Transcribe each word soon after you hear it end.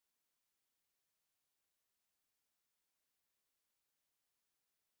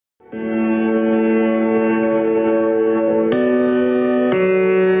On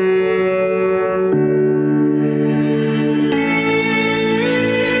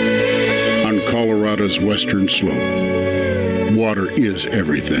Colorado's western slope, water is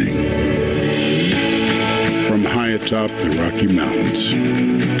everything. From high atop the Rocky Mountains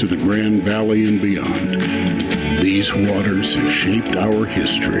to the Grand Valley and beyond, these waters have shaped our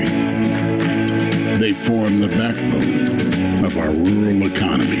history. They form the backbone of our rural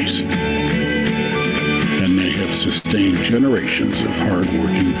economies, and they have sustained generations of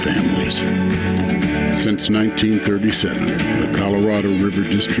hard-working families. Since 1937, the Colorado River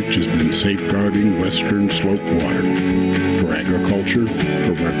District has been safeguarding western slope water for agriculture,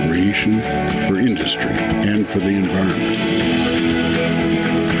 for recreation, for industry, and for the environment.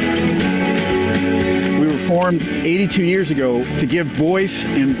 We were formed 82 years ago to give voice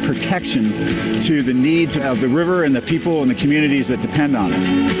and protection to the needs of the river and the people and the communities that depend on it.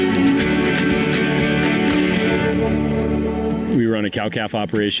 We run a cow-calf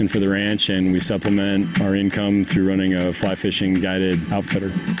operation for the ranch, and we supplement our income through running a fly fishing guided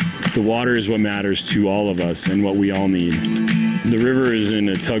outfitter. The water is what matters to all of us and what we all need. The river is in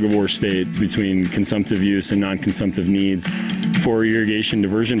a tug-of-war state between consumptive use and non-consumptive needs. For irrigation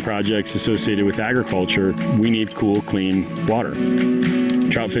diversion projects associated with agriculture, we need cool, clean water.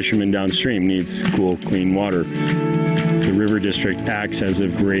 Trout fishermen downstream needs cool, clean water. The River District acts as a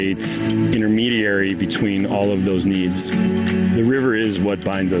great intermediary between all of those needs. The river is what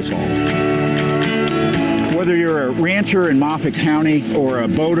binds us all. Whether you're a rancher in Moffat County or a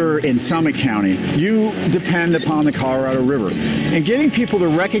boater in Summit County, you depend upon the Colorado River. And getting people to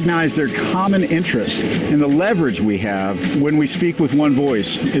recognize their common interests and the leverage we have when we speak with one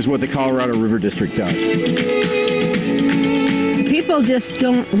voice is what the Colorado River District does. People just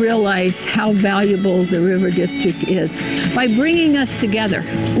don't realize how valuable the River District is. By bringing us together,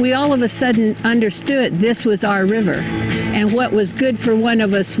 we all of a sudden understood this was our river, and what was good for one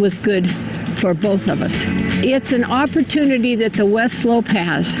of us was good for both of us. It's an opportunity that the West Slope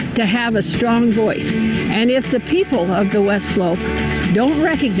has to have a strong voice, and if the people of the West Slope don't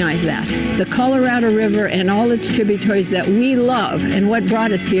recognize that, the Colorado River and all its tributaries that we love and what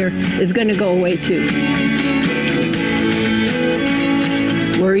brought us here is going to go away too.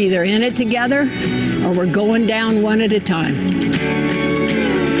 We're either in it together or we're going down one at a time.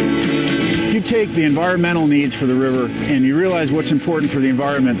 If you take the environmental needs for the river and you realize what's important for the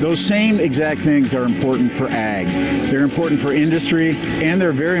environment, those same exact things are important for ag. They're important for industry, and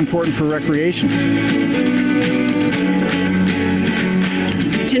they're very important for recreation.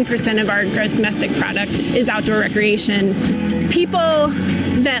 10% of our gross domestic product is outdoor recreation. People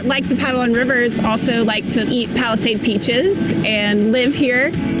that like to paddle on rivers also like to eat Palisade peaches and live here.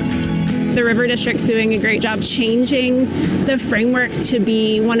 The River District's doing a great job changing the framework to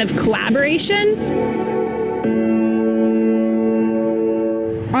be one of collaboration.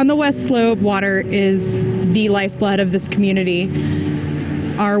 On the West Slope, water is the lifeblood of this community.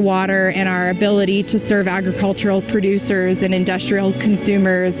 Our water and our ability to serve agricultural producers and industrial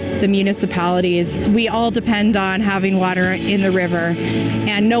consumers, the municipalities, we all depend on having water in the river,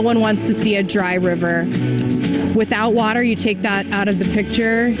 and no one wants to see a dry river. Without water, you take that out of the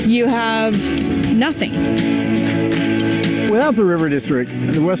picture, you have nothing. Without the River District,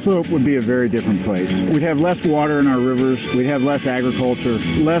 the West Slope would be a very different place. We'd have less water in our rivers, we'd have less agriculture,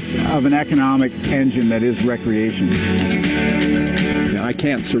 less of an economic engine that is recreation. I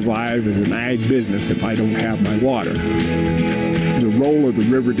can't survive as an ag business if I don't have my water. The role of the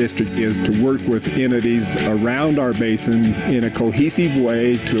River District is to work with entities around our basin in a cohesive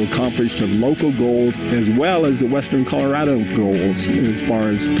way to accomplish the local goals as well as the Western Colorado goals as far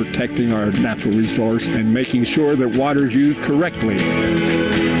as protecting our natural resource and making sure that water is used correctly.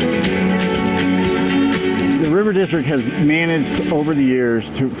 The River District has managed over the years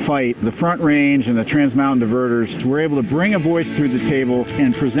to fight the Front Range and the Trans Mountain diverters. We're able to bring a voice to the table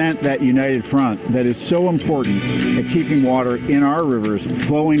and present that united front that is so important at keeping water in our rivers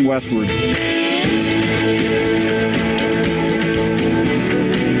flowing westward.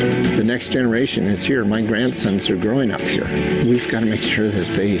 The next generation is here. My grandsons are growing up here. We've got to make sure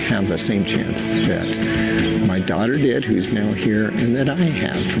that they have the same chance that my daughter did, who's now here, and that I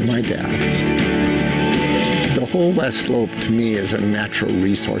had from my dad. The whole West Slope, to me, is a natural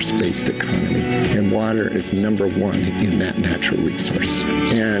resource-based economy, and water is number one in that natural resource.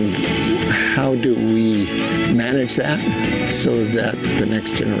 And how do we manage that so that the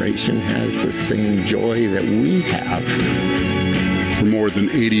next generation has the same joy that we have? For more than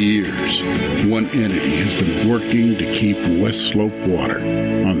 80 years, one entity has been working to keep West Slope water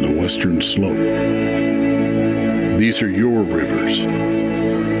on the western slope. These are your rivers.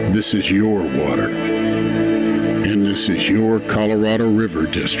 This is your water, and this is your Colorado River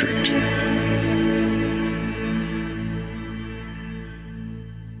District.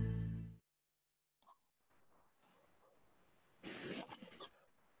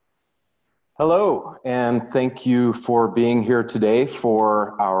 Hello, and thank you for being here today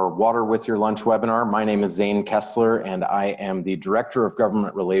for our Water with Your Lunch webinar. My name is Zane Kessler, and I am the Director of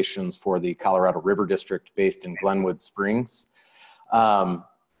Government Relations for the Colorado River District based in Glenwood Springs.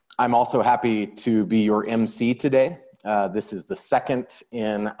 I'm also happy to be your MC today. This is the second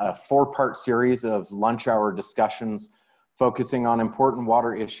in a 4-part series of lunch hour discussions focusing on important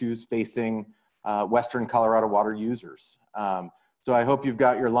water issues facing Western Colorado water users. So I hope you've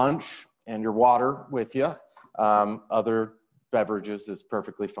got your lunch and your water with you. Other beverages is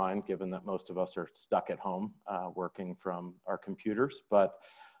perfectly fine, given that most of us are stuck at home working from our computers. But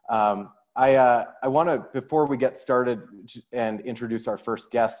I want to, before we get started and introduce our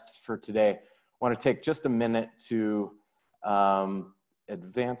first guests for today, I want to take just a minute to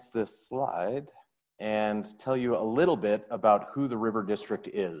advance this slide and tell you a little bit about who the River District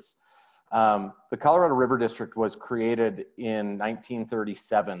is. The Colorado River District was created in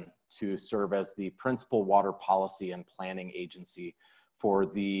 1937 to serve as the principal water policy and planning agency for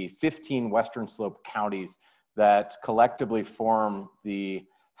the 15 Western Slope counties that collectively form the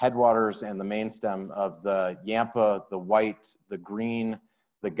headwaters and the main stem of the Yampa, the White, the Green,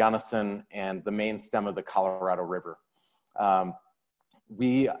 the Gunnison, and the main stem of the Colorado River.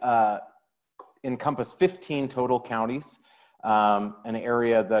 We encompass 15 total counties, an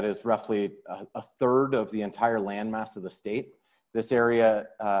area that is roughly a third of the entire landmass of the state. This area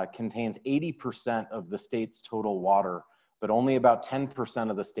contains 80% of the state's total water, but only about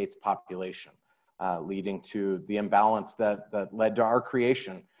 10% of the state's population, leading to the imbalance that led to our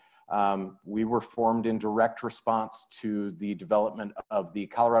creation. We were formed in direct response to the development of the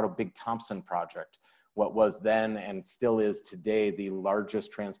Colorado Big Thompson project, what was then and still is today the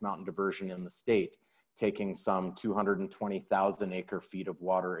largest Trans Mountain diversion in the state, taking some 220,000 acre feet of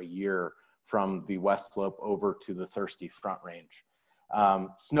water a year from the West Slope over to the Thirsty Front Range.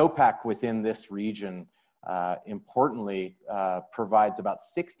 Snowpack within this region, importantly, provides about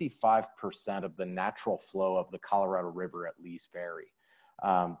 65% of the natural flow of the Colorado River at Lee's Ferry.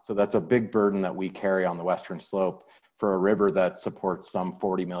 So that's a big burden that we carry on the Western Slope for a river that supports some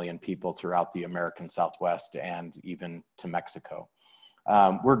 40 million people throughout the American Southwest and even to Mexico.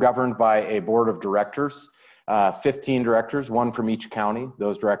 We're governed by a board of directors, 15 directors, one from each county.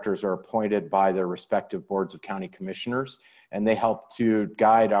 Those directors are appointed by their respective boards of county commissioners, and they help to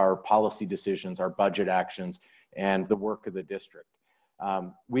guide our policy decisions, our budget actions, and the work of the district.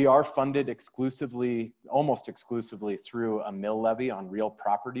 We are funded exclusively, almost exclusively, through a mill levy on real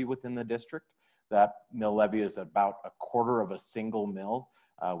property within the district. That mill levy is about a quarter of a single mill.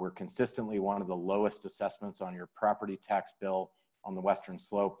 We're consistently one of the lowest assessments on your property tax bill on the Western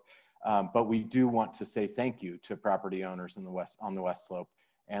Slope. But we do want to say thank you to property owners in on the West Slope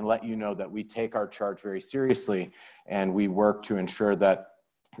and let you know that we take our charge very seriously, and we work to ensure that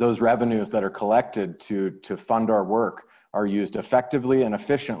those revenues that are collected to fund our work are used effectively and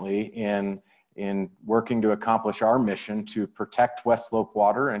efficiently in working to accomplish our mission to protect West Slope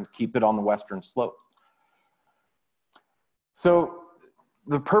water and keep it on the Western Slope. So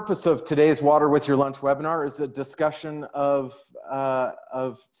the purpose of today's Water with Your Lunch webinar is a discussion of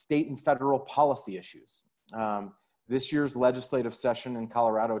state and federal policy issues. This year's legislative session in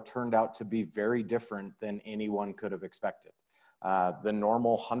Colorado turned out to be very different than anyone could have expected. The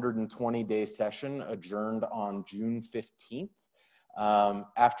normal 120-day session adjourned on June 15th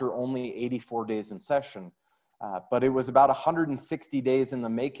after only 84 days in session, but it was about 160 days in the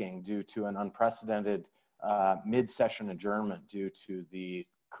making due to an unprecedented mid-session adjournment due to the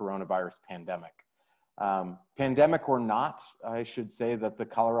coronavirus pandemic. Pandemic or not, I should say that the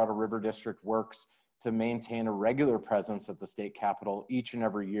Colorado River District works to maintain a regular presence at the state capitol each and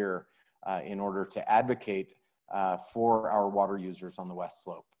every year in order to advocate for our water users on the West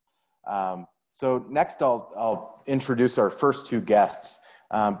Slope. So next I'll introduce our first two guests.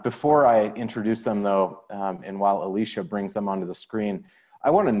 Before I introduce them though, and while Alicia brings them onto the screen, I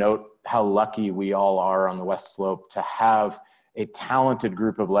want to note how lucky we all are on the West Slope to have a talented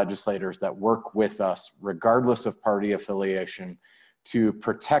group of legislators that work with us, regardless of party affiliation, to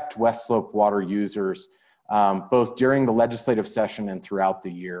protect West Slope water users, both during the legislative session and throughout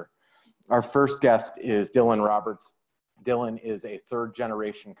the year. Our first guest is Dylan Roberts. Dylan is a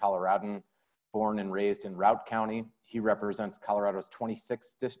third-generation Coloradan, born and raised in Routt County. He represents Colorado's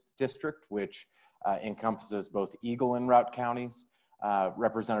 26th district, which encompasses both Eagle and Routt counties.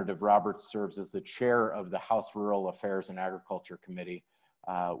 Representative Roberts serves as the chair of the House Rural Affairs and Agriculture Committee,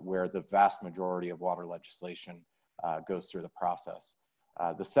 where the vast majority of water legislation goes through the process.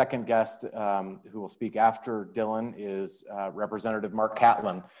 The second guest who will speak after Dylan is Representative Marc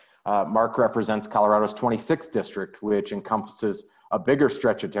Catlin. Marc represents Colorado's 26th district, which encompasses a bigger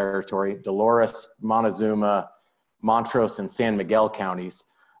stretch of territory, Dolores, Montezuma, Montrose, and San Miguel counties.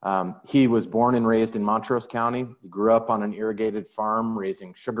 He was born and raised in Montrose County. He grew up on an irrigated farm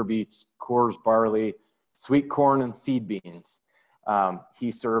raising sugar beets, Coors barley, sweet corn, and seed beans.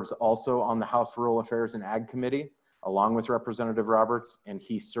 He serves also on the House Rural Affairs and Ag Committee, along with Representative Roberts, and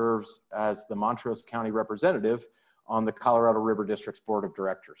he serves as the Montrose County representative on the Colorado River District's Board of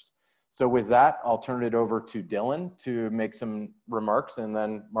Directors. So with that, I'll turn it over to Dylan to make some remarks, and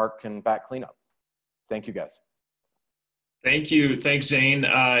then Marc can back clean up. Thank you, guys. Thank you. Thanks, Zane.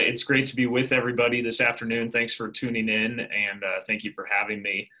 It's great to be with everybody this afternoon. Thanks for tuning in, and thank you for having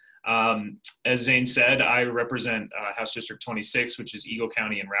me. As Zane said, I represent House District 26, which is Eagle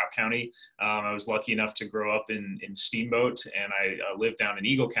County and Routt County. I was lucky enough to grow up in Steamboat, and I live down in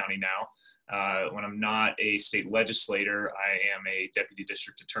Eagle County now. When I'm not a state legislator, I am a deputy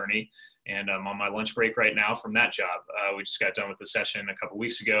district attorney, and I'm on my lunch break right now from that job. We just got done with the session a couple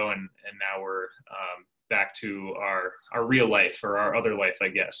weeks ago, and now we're back to our real life, or our other life, I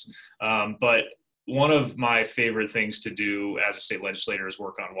guess. But one of my favorite things to do as a state legislator is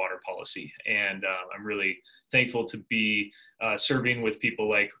work on water policy. And I'm really thankful to be serving with people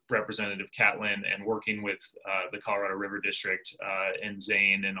like Representative Catlin and working with the Colorado River District and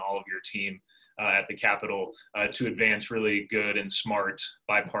Zane and all of your team at the Capitol to advance really good and smart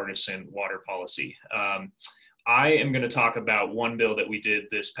bipartisan water policy. I am going to talk about one bill that we did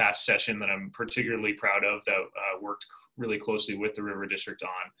this past session that I'm particularly proud of, that worked really closely with the River District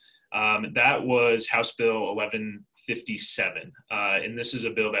on. That was House Bill 1157. And this is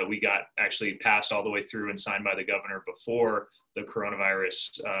a bill that we got actually passed all the way through and signed by the governor before the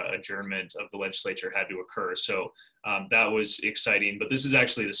coronavirus adjournment of the legislature had to occur. So that was exciting. But this is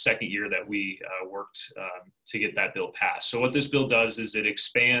actually the second year that we worked to get that bill passed. So what this bill does is it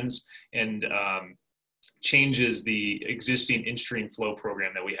expands and changes the existing in-stream flow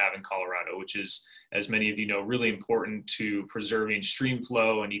program that we have in Colorado, which is, as many of you know, really important to preserving stream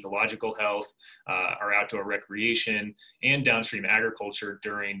flow and ecological health, our outdoor recreation, and downstream agriculture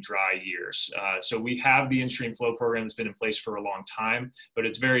during dry years. So we have the in-stream flow program that's been in place for a long time, but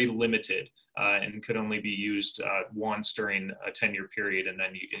it's very limited and could only be used once during a 10-year period, and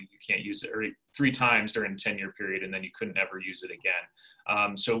then you can't use it, or 3 times during a 10-year period, and then you couldn't ever use it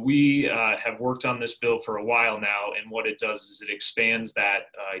again. So we have worked on this bill for a while now, and what it does is it expands that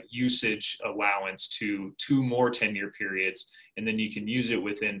usage allowance to 2 more 10-year periods, and then you can use it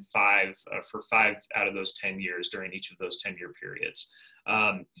within 5 out of those 10 years during each of those 10-year periods.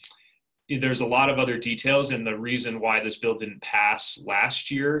 There's a lot of other details, and the reason why this bill didn't pass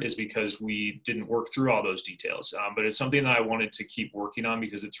last year is because we didn't work through all those details. But it's something that I wanted to keep working on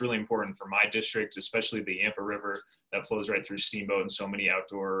because it's really important for my district, especially the Yampa River that flows right through Steamboat and so many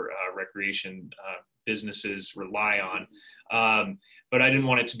outdoor recreation businesses rely on. But I didn't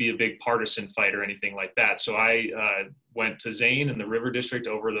want it to be a big partisan fight or anything like that. So I went to Zane and the River District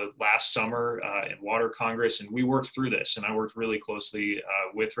over the last summer in Water Congress, and we worked through this. And I worked really closely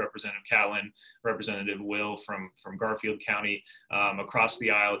with Representative Catlin, Representative Will from Garfield County, across the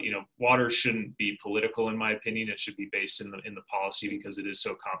aisle. You know, water shouldn't be political, in my opinion. It should be based in the policy because it is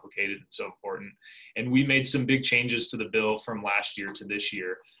so complicated and so important. And we made some big changes to the bill from last year to this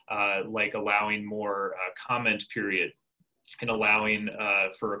year, like allowing more comment period, and allowing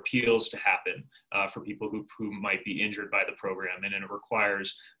for appeals to happen for people who might be injured by the program. And it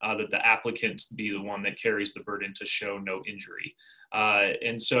requires that the applicant be the one that carries the burden to show no injury.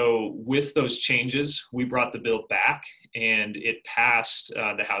 And so with those changes, we brought the bill back, and it passed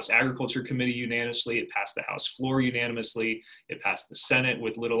the House Agriculture Committee unanimously. It passed the House floor unanimously. It passed the Senate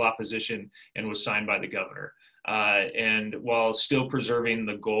with little opposition and was signed by the governor. And while still preserving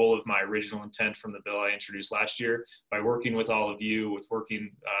the goal of my original intent from the bill I introduced last year, by working with all of you, with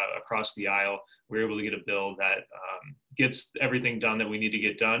working across the aisle, we were able to get a bill that gets everything done that we need to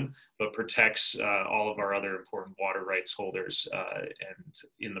get done, but protects all of our other important water rights holders and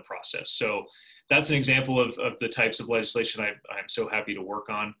in the process. So that's an example of the types of legislation I'm so happy to work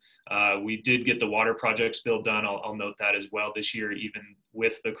on. We did get the water projects bill done. I'll note that as well this year, even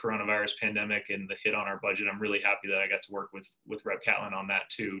with the coronavirus pandemic and the hit on our budget. I'm really happy that I got to work with Rep. Catlin on that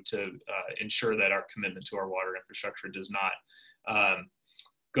too, to ensure that our commitment to our water infrastructure does not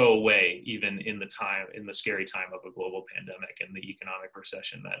go away even in the scary time of a global pandemic and the economic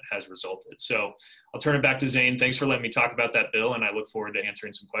recession that has resulted. So I'll turn it back to Zane. Thanks for letting me talk about that bill, and I look forward to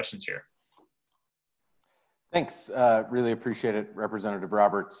answering some questions here. Thanks. Really appreciate it, Representative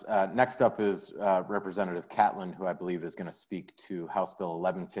Roberts. Next up is Representative Catlin, who I believe is going to speak to House Bill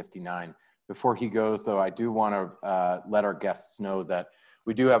 1159. Before he goes, though, I do want to let our guests know that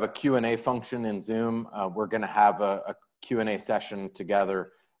we do have a Q&A function in Zoom. We're going to have a Q&A session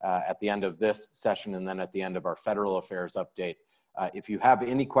together at the end of this session and then at the end of our federal affairs update. If you have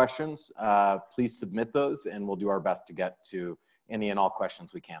any questions, please submit those and we'll do our best to get to any and all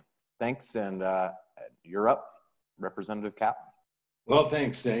questions we can. Thanks, and you're up, Representative Catlin. Well,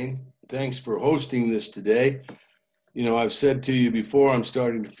 thanks, Zane. Thanks for hosting this today. You know, I've said to you before, I'm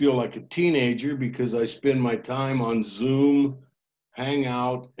starting to feel like a teenager because I spend my time on Zoom,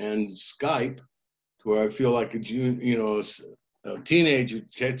 Hangout, and Skype, to where I feel like a teenager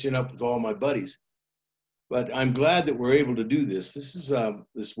catching up with all my buddies. But I'm glad that we're able to do this.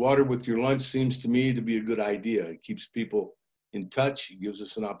 This water with your lunch seems to me to be a good idea. It keeps people in touch. It gives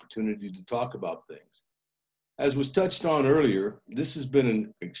us an opportunity to talk about things. As was touched on earlier, this has been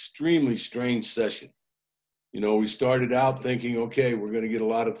an extremely strange session. You know, we started out thinking, okay, we're going to get a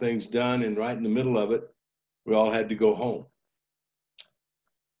lot of things done, and right in the middle of it, we all had to go home.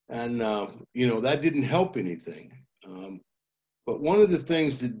 And, you know, that didn't help anything. But one of the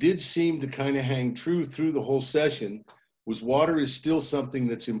things that did seem to kind of hang true through the whole session was water is still something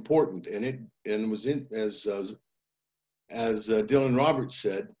that's important. And as Dylan Roberts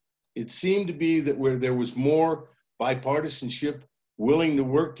said, it seemed to be that where there was more bipartisanship, willing to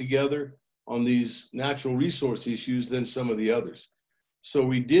work together on these natural resource issues than some of the others. So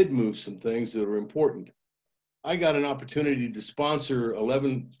we did move some things that are important. I got an opportunity to sponsor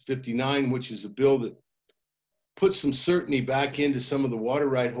 1159, which is a bill that puts some certainty back into some of the water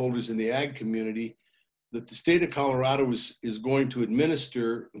right holders in the ag community, that the state of Colorado is going to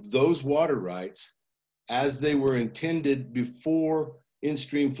administer those water rights as they were intended before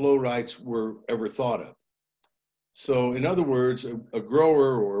in-stream flow rights were ever thought of. So in other words, a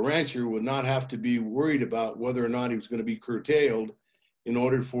grower or a rancher would not have to be worried about whether or not he was going to be curtailed in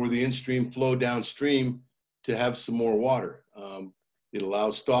order for the in-stream flow downstream to have some more water. It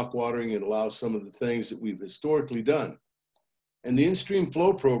allows stock watering, it allows some of the things that we've historically done. And the in-stream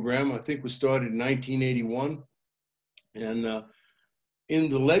flow program, I think, was started in 1981. And in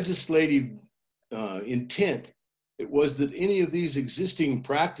the legislative intent, it was that any of these existing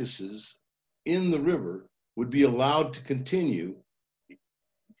practices in the river would be allowed to continue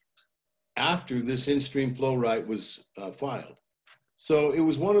after this in-stream flow right was filed. So it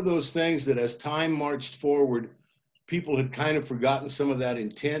was one of those things that as time marched forward, people had kind of forgotten some of that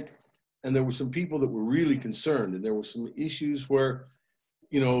intent, and there were some people that were really concerned, and there were some issues where,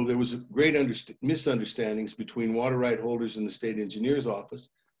 you know, there was a great misunderstandings between water right holders and the state engineer's office.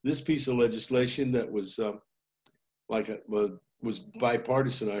 This piece of legislation that was was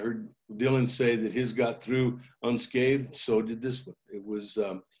bipartisan. I heard Dylan say that his got through unscathed, so did this one. It was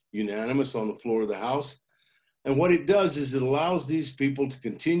unanimous on the floor of the House. And what it does is it allows these people to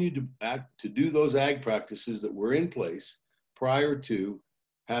continue to do those ag practices that were in place prior to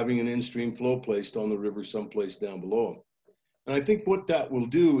having an in-stream flow placed on the river someplace down below them. And I think what that will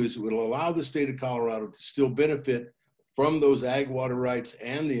do is it will allow the state of Colorado to still benefit from those ag water rights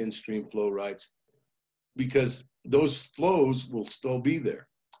and the in-stream flow rights, because those flows will still be there.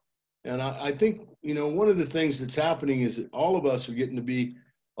 And I think, you know, one of the things that's happening is that all of us are getting to be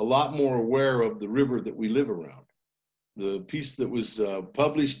a lot more aware of the river that we live around. The piece that was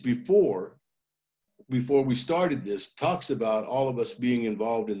published before we started this talks about all of us being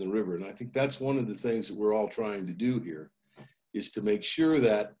involved in the river. And I think that's one of the things that we're all trying to do here, is to make sure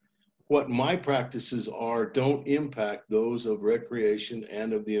that what my practices are don't impact those of recreation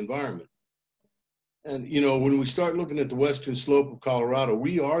and of the environment. And, you know, when we start looking at the western slope of Colorado,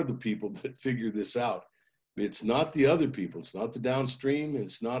 we are the people that figure this out. It's not the other people. It's not the downstream.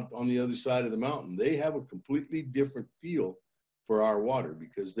 It's not on the other side of the mountain. They have a completely different feel for our water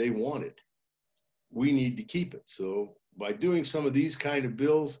because they want it. We need to keep it. So by doing some of these kind of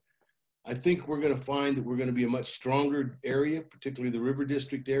bills, I think we're going to find that we're going to be a much stronger area, particularly the River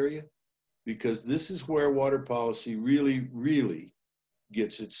District area, because this is where water policy really, really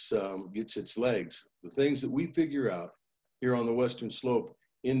gets its legs. The things that we figure out here on the western slope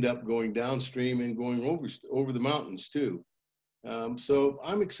end up going downstream and going over the mountains too. So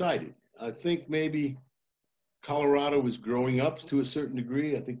I'm excited. I think maybe Colorado is growing up to a certain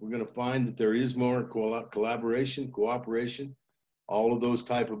degree. I think we're going to find that there is more collaboration, cooperation, all of those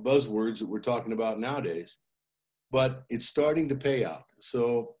type of buzzwords that we're talking about nowadays. But it's starting to pay out.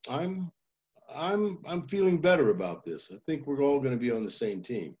 So I'm feeling better about this. I think we're all going to be on the same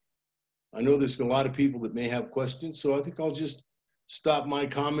team. I know there's a lot of people that may have questions, so I think I'll just stop my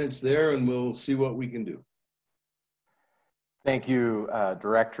comments there and we'll see what we can do. Thank you,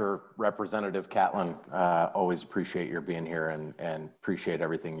 Director Representative Catlin. Always appreciate your being here and appreciate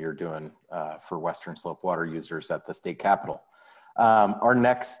everything you're doing for Western Slope water users at the state capitol. Our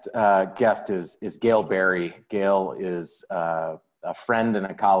next guest is Gayle Berry. Gayle is a friend and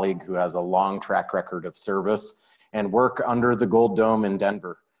a colleague who has a long track record of service and work under the Gold Dome in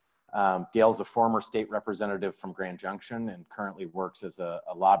Denver. Gayle's a former state representative from Grand Junction and currently works as a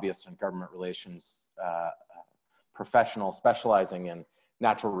lobbyist and government relations professional specializing in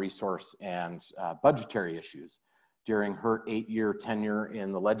natural resource and budgetary issues. During her 8-year tenure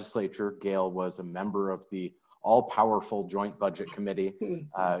in the legislature, Gayle was a member of the all-powerful Joint Budget Committee.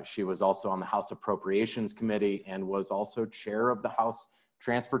 She was also on the House Appropriations Committee and was also chair of the House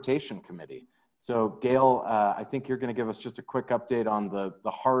Transportation Committee. So Gayle, I think you're gonna give us just a quick update on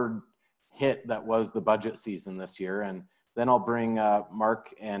the hard hit that was the budget season this year, and then I'll bring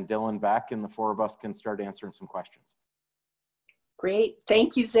Marc and Dylan back and the four of us can start answering some questions. Great,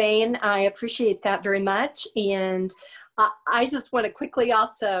 thank you, Zane. I appreciate that very much. And I just want to quickly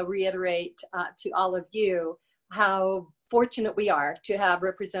also reiterate to all of you how fortunate we are to have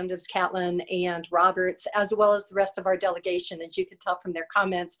Representatives Catlin and Roberts, as well as the rest of our delegation, as you can tell from their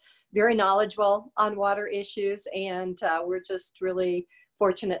comments, very knowledgeable on water issues, and we're just really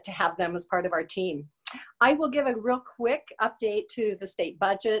fortunate to have them as part of our team. I will give a real quick update to the state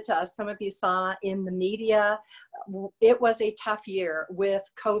budget. Some of you saw in the media, it was a tough year with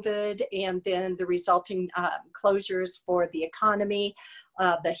COVID and then the resulting closures for the economy.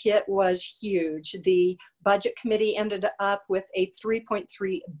 The hit was huge. The budget committee ended up with a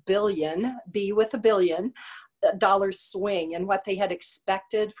 $3.3 billion, B with a billion, dollar swing in what they had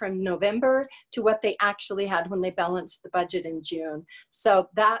expected from November to what they actually had when they balanced the budget in June. So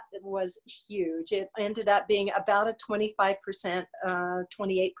that was huge. It ended up being about a 25%,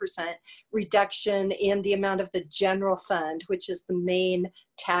 28% reduction in the amount of the general fund, which is the main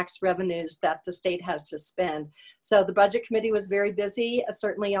tax revenues that the state has to spend. So the budget committee was very busy.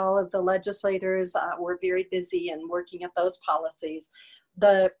 Certainly all of the legislators were very busy in working at those policies.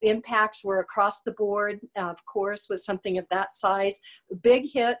 The impacts were across the board, of course, with something of that size. Big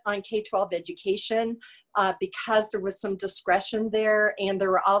hit on K-12 education because there was some discretion there, and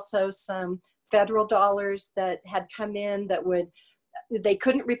there were also some federal dollars that had come in that they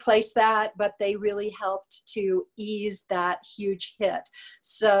couldn't replace that, but they really helped to ease that huge hit.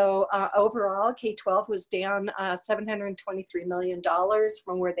 So overall, K-12 was down $723 million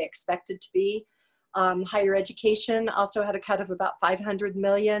from where they expected to be. Higher education also had a cut of about $500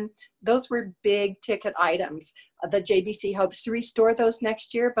 million. Those were big ticket items. The JBC hopes to restore those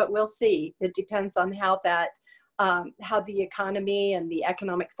next year, but we'll see. It depends on how the economy and the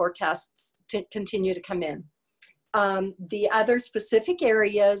economic forecasts continue to come in. The other specific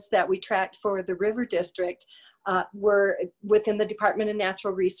areas that we tracked for the River District were within the Department of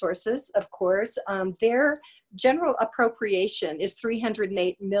Natural Resources, of course. Their general appropriation is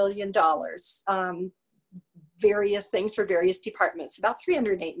 $308 million. Various things for various departments, about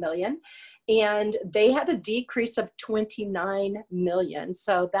 $308 million. And they had a decrease of $29 million.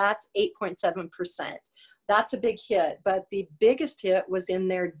 So that's 8.7%. That's a big hit, but the biggest hit was in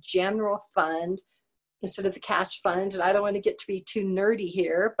their general fund instead of the cash fund. And I don't want to get to be too nerdy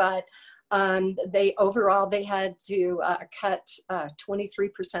here, but overall they had to cut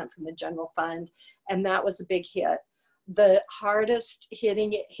 23% from the general fund, and that was a big hit. The hardest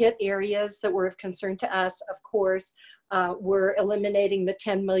hit areas that were of concern to us, of course, were eliminating the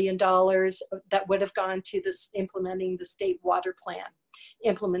 $10 million that would have gone to this implementing the state water plan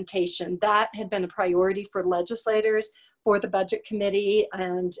implementation. That had been a priority for legislators, for the budget committee,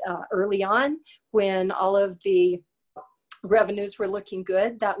 and early on when all of the revenues were looking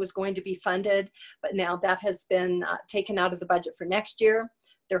good, that was going to be funded, but now that has been taken out of the budget for next year.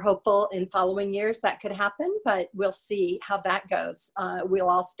 They're hopeful in following years that could happen, but we'll see how that goes. We'll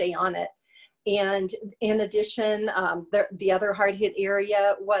all stay on it. And in addition, the other hard hit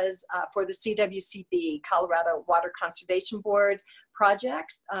area was for the CWCB, Colorado Water Conservation Board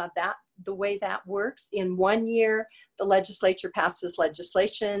projects. The way that works, in 1 year, the legislature passes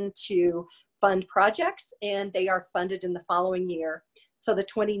legislation to fund projects, and they are funded in the following year. So the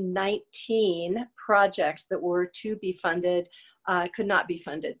 2019 projects that were to be funded could not be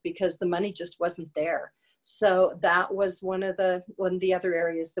funded because the money just wasn't there. So that was one of the other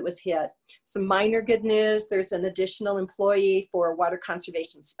areas that was hit. Some minor good news, there's an additional employee for a water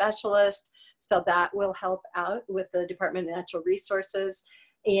conservation specialist. So that will help out with the Department of Natural Resources.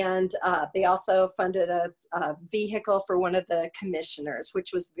 And they also funded a vehicle for one of the commissioners,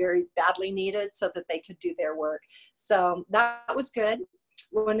 which was very badly needed so that they could do their work. So that was good.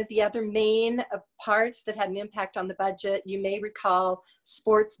 One of the other main parts that had an impact on the budget, you may recall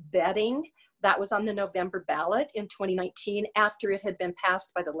sports betting. That was on the November ballot in 2019 after it had been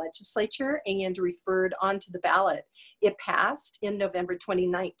passed by the legislature and referred onto the ballot. It passed in November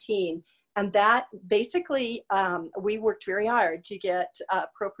 2019. And that basically, we worked very hard to get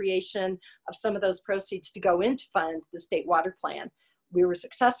appropriation of some of those proceeds to go into fund the state water plan. We were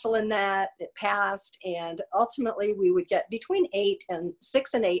successful in that. It passed, and ultimately we would get between $6 and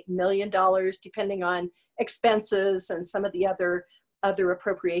 $8 million, depending on expenses and some of the other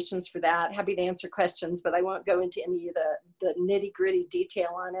appropriations for that. Happy to answer questions, but I won't go into any of the nitty-gritty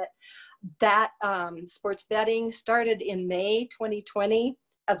detail on it. That sports betting started in May 2020.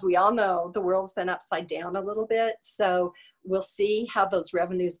 As we all know, the world's been upside down a little bit, so we'll see how those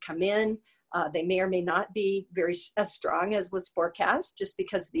revenues come in. They may or may not be as strong as was forecast just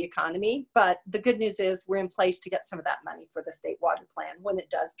because of the economy, but the good news is we're in place to get some of that money for the state water plan when it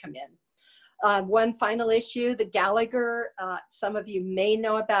does come in. One final issue, the Gallagher, some of you may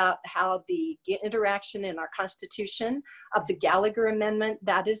know about how the interaction in our Constitution of the Gallagher Amendment,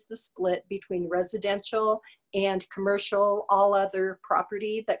 that is the split between residential and commercial, all other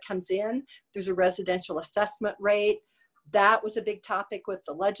property that comes in. There's a residential assessment rate. That was a big topic with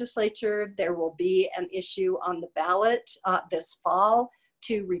the legislature. There will be an issue on the ballot this fall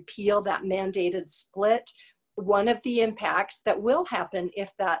to repeal that mandated split. One of the impacts that will happen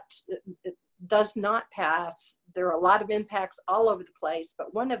if that does not pass, there are a lot of impacts all over the place,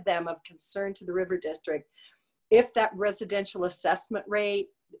 but one of them of concern to the River District, if that residential assessment rate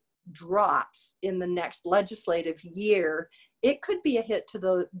drops in the next legislative year, it could be a hit to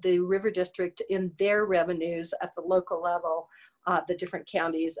the River District in their revenues at the local level, the different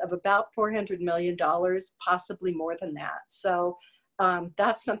counties, of about $400 million, possibly more than that. So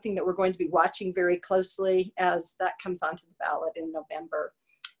that's something that we're going to be watching very closely as that comes onto the ballot in November.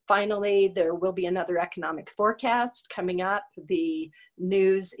 Finally, there will be another economic forecast coming up. The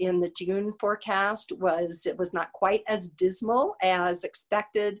news in the June forecast was not quite as dismal as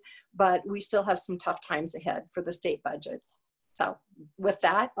expected, but we still have some tough times ahead for the state budget. So with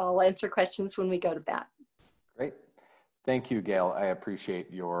that, I'll answer questions when we go to that. Great. Thank you, Gayle. I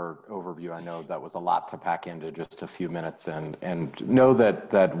appreciate your overview. I know that was a lot to pack into just a few minutes, and know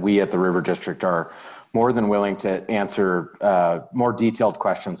that we at the River District are more than willing to answer more detailed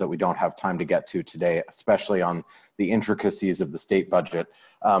questions that we don't have time to get to today, especially on the intricacies of the state budget.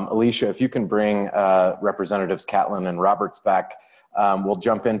 Alicia, if you can bring Representatives Catlin and Roberts back, we'll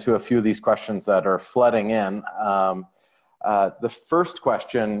jump into a few of these questions that are flooding in. The first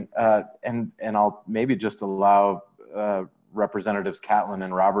question, and I'll maybe just allow Representatives Catlin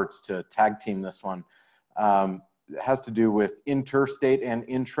and Roberts to tag team this one, has to do with interstate and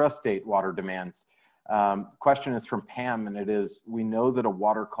intrastate water demands. Question is from Pam, and it is, we know that a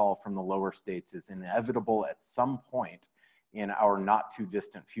water call from the lower states is inevitable at some point in our not too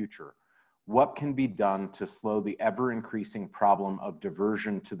distant future. What can be done to slow the ever increasing problem of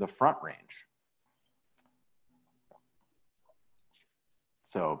diversion to the Front Range?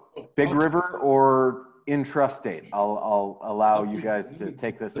 So Big River or intrastate? I'll allow you guys to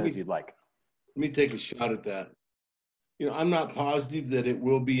take this as you'd like. Let me take a shot at that. You know, I'm not positive that it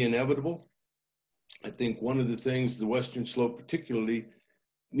will be inevitable. I think one of the things the Western Slope particularly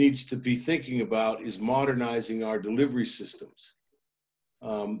needs to be thinking about is modernizing our delivery systems.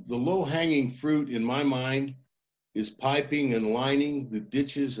 The low-hanging fruit in my mind is piping and lining the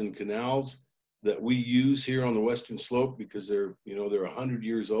ditches and canals that we use here on the Western Slope, because they're 100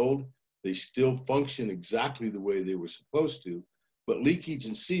 years old. They still function exactly the way they were supposed to, but leakage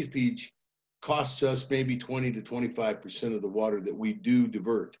and seepage costs us maybe 20 to 25% of the water that we do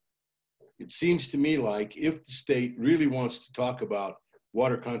divert. It seems to me like if the state really wants to talk about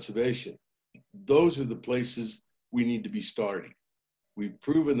water conservation, those are the places we need to be starting. We've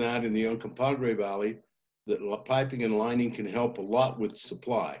proven that in the Uncompahgre Valley, that piping and lining can help a lot with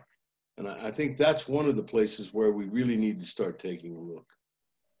supply. And I think that's one of the places where we really need to start taking a look.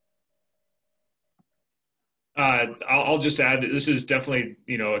 I'll just add, this is definitely,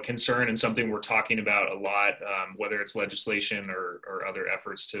 a concern and something we're talking about a lot, whether it's legislation or other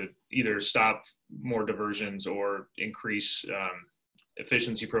efforts to either stop more diversions or increase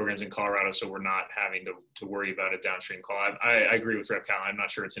efficiency programs in Colorado, so we're not having to worry about a downstream call. I agree with Rep. Catlin. I'm not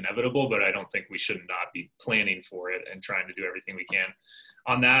sure it's inevitable, but I don't think we should not be planning for it and trying to do everything we can.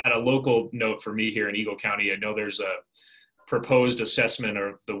 On that, a local note for me here in Eagle County, I know there's a proposed assessment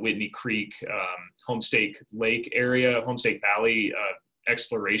of the Whitney Creek, Homestake Lake area, Homestake Valley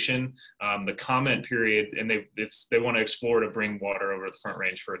exploration. The comment period, and they want to explore to bring water over the Front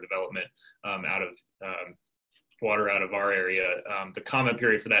Range for development out of water out of our area. The comment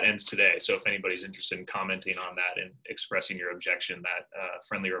period for that ends today. So if anybody's interested in commenting on that and expressing your objection, that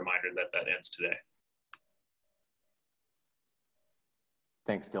friendly reminder that that ends today.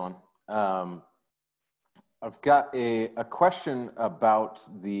 Thanks, Dylan. I've got a question about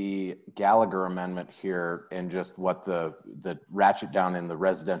the Gallagher amendment here and just what the ratchet down in the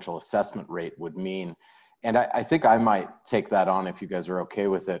residential assessment rate would mean. And I think I might take that on if you guys are okay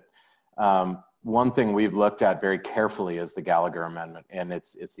with it. One thing we've looked at very carefully is the Gallagher amendment, and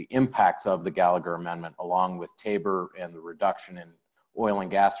it's the impacts of the Gallagher amendment along with Tabor and the reduction in oil and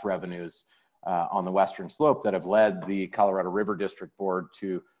gas revenues on the western slope that have led the Colorado River District Board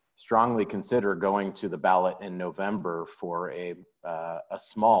to strongly consider going to the ballot in November for a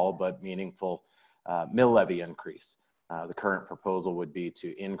small but meaningful mill levy increase. The current proposal would be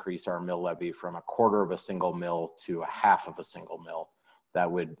to increase our mill levy from 1/4 of a single mill to 1/2 of a single mill. That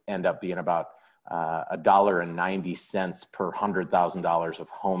would end up being about $1.90 per $100,000 of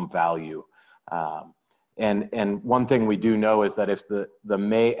home value. And one thing we do know is that if the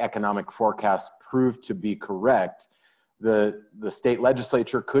May economic forecast proved to be correct, the state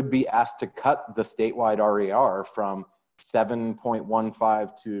legislature could be asked to cut the statewide RER from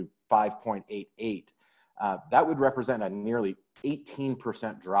 7.15 to 5.88. That would represent a nearly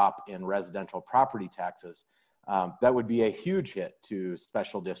 18% drop in residential property taxes. That would be a huge hit to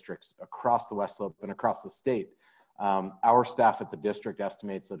special districts across the West Slope and across the state. Our staff at the district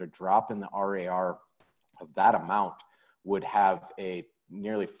estimates that a drop in the RER of that amount would have a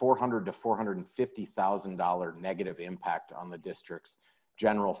nearly $400,000 to $450,000 negative impact on the district's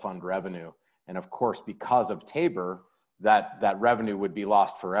general fund revenue. And of course, because of Tabor, that revenue would be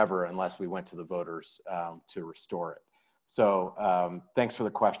lost forever unless we went to the voters to restore it. So thanks for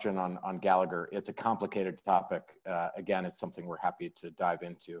the question on Gallagher. It's a complicated topic. Again, it's something we're happy to dive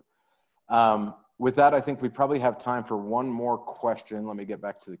into. With that, I think we probably have time for one more question. Let me get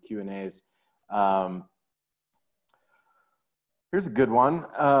back to the Q&As. Here's a good one.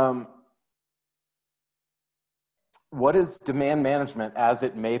 What is demand management as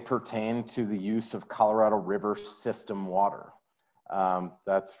it may pertain to the use of Colorado River system water?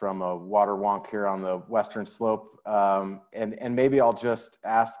 That's from a water wonk here on the western slope. And maybe I'll just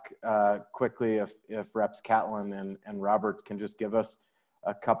ask quickly if Reps Catlin and Roberts can just give us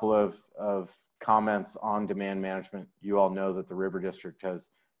a couple of comments on demand management. You all know that the River District has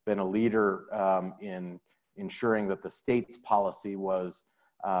been a leader in ensuring that the state's policy was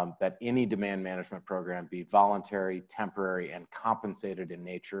that any demand management program be voluntary, temporary, and compensated in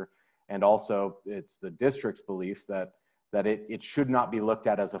nature. And also it's the district's belief that it should not be looked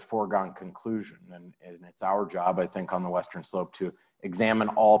at as a foregone conclusion. And it's our job, I think, on the western slope to examine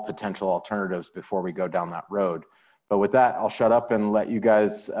all potential alternatives before we go down that road. But with that, I'll shut up and let you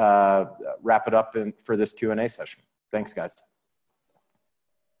guys wrap it up for this Q&A session. Thanks, guys.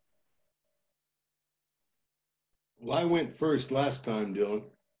 Well, I went first last time, Dylan.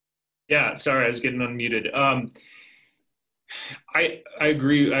 Yeah, sorry, I was getting unmuted. I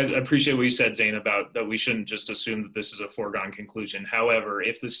agree. I appreciate what you said, Zane, about that we shouldn't just assume that this is a foregone conclusion. However,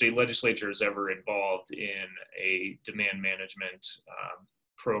 if the state legislature is ever involved in a demand management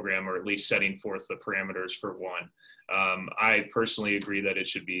program, or at least setting forth the parameters for one, I personally agree that it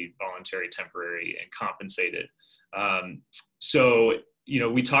should be voluntary, temporary, and compensated. So, you know,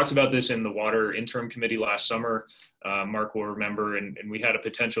 we talked about this in the Water Interim Committee last summer. Marc will remember, and we had a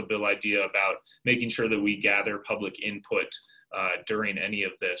potential bill idea about making sure that we gather public input during any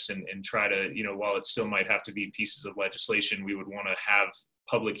of this and try to, you know, while it still might have to be pieces of legislation, we would want to have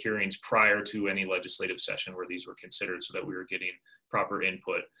public hearings prior to any legislative session where these were considered so that we were getting proper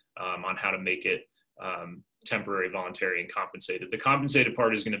input on how to make it temporary, voluntary, and compensated. The compensated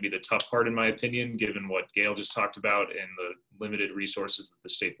part is going to be the tough part, in my opinion, given what Gayle just talked about and the limited resources that the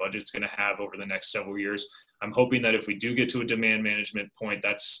state budget's going to have over the next several years. I'm hoping that if we do get to a demand management point,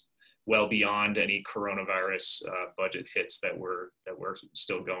 that's well beyond any coronavirus budget hits that we're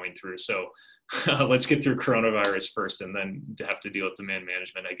still going through. So let's get through coronavirus first and then have to deal with demand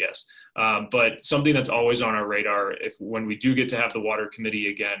management, I guess. But something that's always on our radar, when we do get to have the water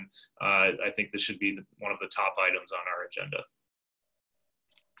committee again, I think this should be one of the top items on our agenda.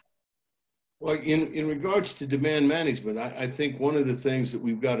 Well, in regards to demand management, I think one of the things that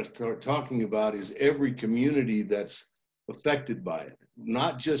we've got to start talking about is every community that's affected by it,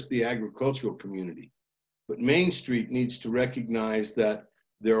 not just the agricultural community. But Main Street needs to recognize that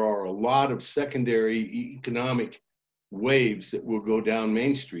there are a lot of secondary economic waves that will go down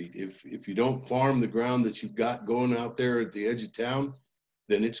Main Street. If you don't farm the ground that you've got going out there at the edge of town,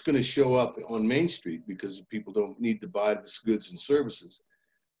 then it's going to show up on Main Street because people don't need to buy the goods and services.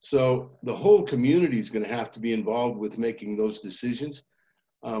 So the whole community is going to have to be involved with making those decisions.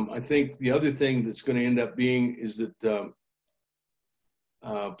 I think the other thing that's going to end up being is that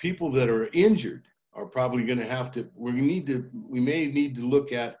people that are injured are probably going to have to, we may need to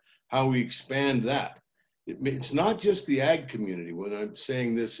look at how we expand that. It's not just the ag community. When I'm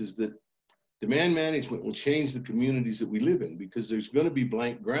saying this is that demand management will change the communities that we live in, because there's going to be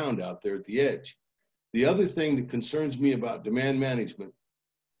blank ground out there at the edge. The other thing that concerns me about demand management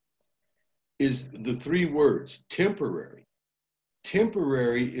is the 3 words, temporary.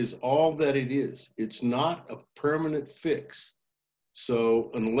 Temporary is all that it is. It's not a permanent fix.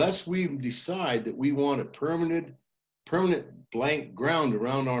 So unless we decide that we want a permanent blank ground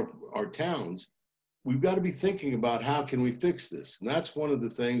around our towns, we've got to be thinking about how can we fix this. And that's one of the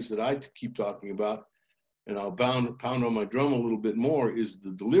things that I keep talking about, and I'll pound on my drum a little bit more, is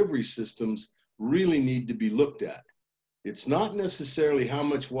the delivery systems really need to be looked at. It's not necessarily how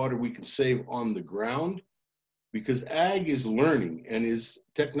much water we can save on the ground, because ag is learning and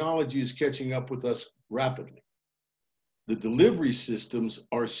technology is catching up with us rapidly. The delivery systems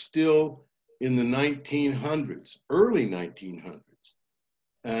are still in the 1900s, early 1900s.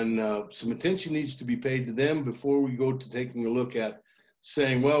 And some attention needs to be paid to them before we go to taking a look at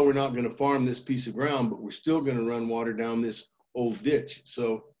saying, well, we're not going to farm this piece of ground, but we're still going to run water down this old ditch.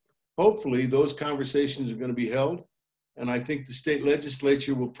 So hopefully those conversations are going to be held. And I think the state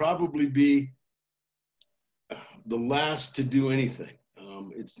legislature will probably be the last to do anything.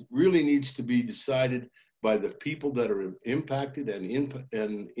 It really needs to be decided by the people that are impacted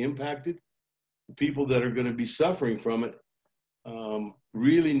and impacted. The people that are going to be suffering from it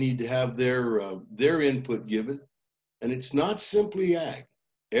really need to have their input given. And it's not simply ag.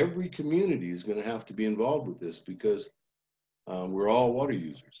 Every community is going to have to be involved with this, because we're all water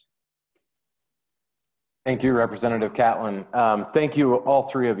users. Thank you, Representative Catlin. Thank you, all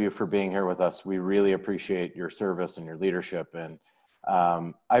 3 of you, for being here with us. We really appreciate your service and your leadership. And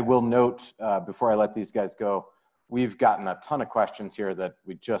I will note, before I let these guys go, we've gotten a ton of questions here that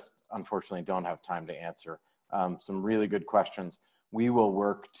we just unfortunately don't have time to answer. Some really good questions. We will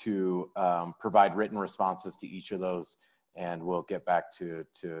work to provide written responses to each of those, and we'll get back to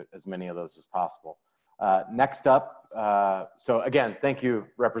as many of those as possible. Next up, so again, thank you,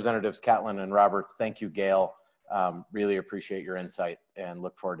 Representatives Catlin and Roberts. Thank you, Gayle. Really appreciate your insight and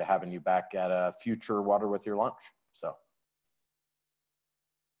look forward to having you back at a future Water with Your Lunch. So,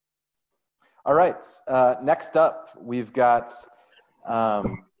 all right, next up, we've got,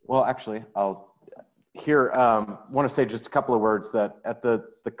 well, actually, I'll want to say just a couple of words that at the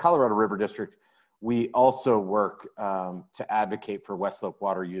Colorado River District, we also work to advocate for West Slope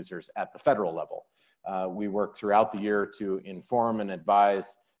water users at the federal level. We work throughout the year to inform and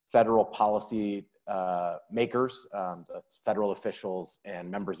advise federal policy makers, that's federal officials and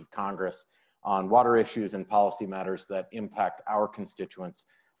members of Congress, on water issues and policy matters that impact our constituents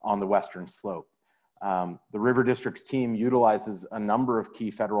on the Western Slope. The River District's team utilizes a number of key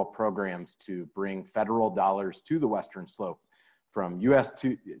federal programs to bring federal dollars to the Western Slope, from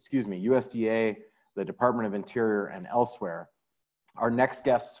USDA, the Department of Interior, and elsewhere. Our next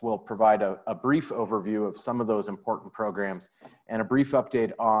guests will provide a brief overview of some of those important programs and a brief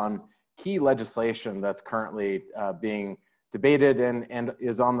update on key legislation that's currently being debated and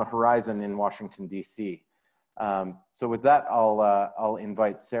is on the horizon in Washington, D.C. So with that, I'll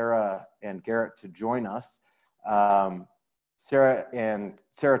invite Sara and Garrett to join us.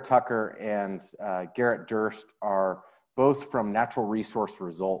 Sara Tucker and Garrett Durst are both from Natural Resource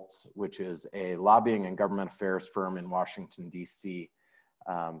Results, which is a lobbying and government affairs firm in Washington, D.C.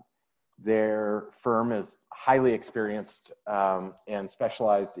 Their firm is highly experienced and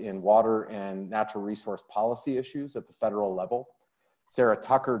specialized in water and natural resource policy issues at the federal level. Sara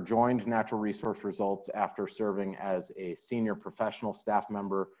Tucker joined Natural Resource Results after serving as a senior professional staff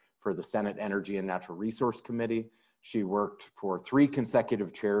member for the Senate Energy and Natural Resource Committee. She worked for 3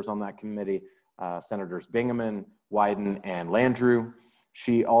 consecutive chairs on that committee, Senators Bingaman, Wyden, and Landrieu.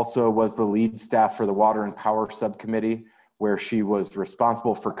 She also was the lead staff for the Water and Power Subcommittee, where she was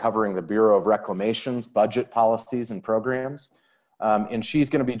responsible for covering the Bureau of Reclamation's budget policies and programs. And she's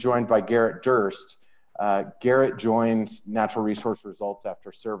going to be joined by Garrett Durst. Garrett joined Natural Resource Results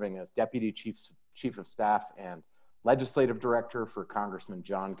after serving as Deputy Chief of Staff and Legislative Director for Congressman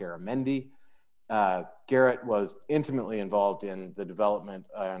John Garamendi. Garrett was intimately involved in the development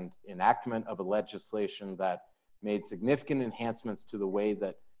and enactment of a legislation that made significant enhancements to the way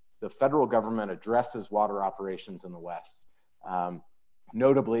that the federal government addresses water operations in the West.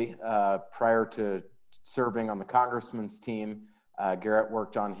 Notably, prior to serving on the congressman's team, Garrett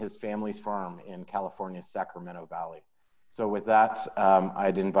worked on his family's farm in California's Sacramento Valley. So with that,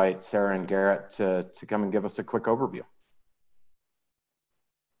 I'd invite Sara and Garrett to come and give us a quick overview.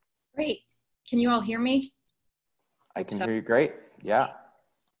 Great. Can you all hear me? I can hear you great. Yeah.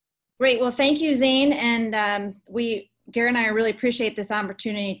 Great. Well, thank you, Zane. And Garrett and I really appreciate this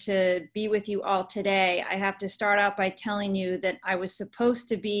opportunity to be with you all today. I have to start out by telling you that I was supposed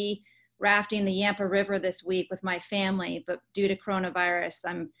to be rafting the Yampa River this week with my family, but due to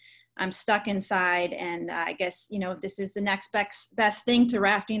coronavirus, I'm stuck inside, and I guess, you know, this is the next best thing to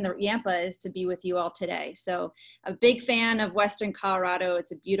rafting the Yampa is to be with you all today. So a big fan of Western Colorado.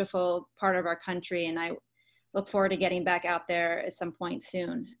 It's a beautiful part of our country, and I look forward to getting back out there at some point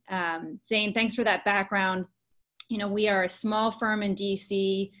soon. Zane, thanks for that background. You know, we are a small firm in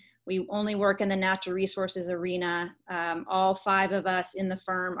DC. We only work in the natural resources arena. All 5 of us in the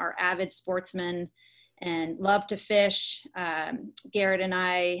firm are avid sportsmen and love to fish. Garrett and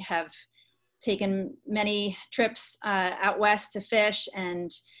I have taken many trips out west to fish,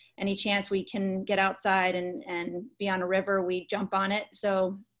 and any chance we can get outside and be on a river, we jump on it.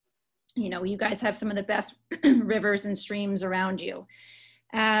 So, you know, you guys have some of the best rivers and streams around you.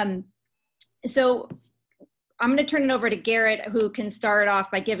 So I'm going to turn it over to Garrett, who can start off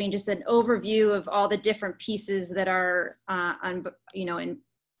by giving just an overview of all the different pieces that are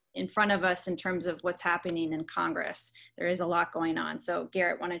in front of us in terms of what's happening in Congress. There is a lot going on. So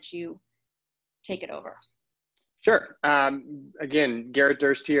Garrett, why don't you take it over? Sure. Again, Garrett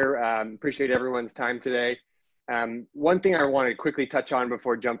Durst here. Appreciate everyone's time today. One thing I want to quickly touch on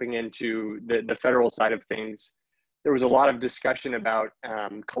before jumping into the federal side of things, there was a lot of discussion about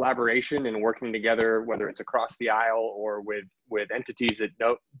collaboration and working together, whether it's across the aisle or with entities that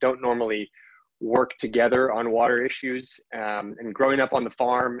don't normally work together on water issues. And growing up on the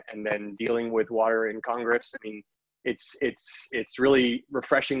farm and then dealing with water in Congress, I mean, it's really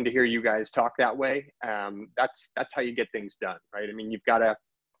refreshing to hear you guys talk that way. That's how you get things done, right? I mean, you've got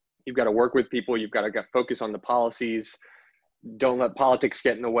to work with people. You've got to focus on the policies. Don't let politics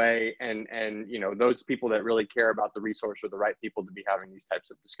get in the way. And you know, those people that really care about the resource are the right people to be having these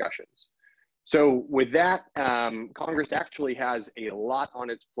types of discussions. So with that, Congress actually has a lot on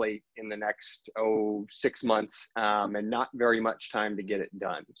its plate in the next 6 months, and not very much time to get it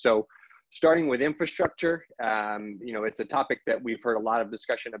done. So starting with infrastructure, you know, it's a topic that we've heard a lot of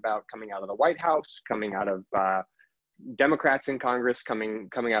discussion about coming out of the White House, coming out of Democrats in Congress, coming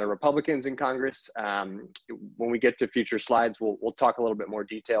out of Republicans in Congress. When we get to future slides, we'll talk a little bit more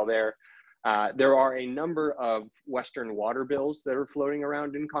detail there. There are a number of Western water bills that are floating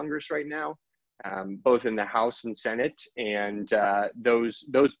around in Congress right now, both in the House and Senate, and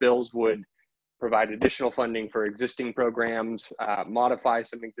those bills would provide additional funding for existing programs, modify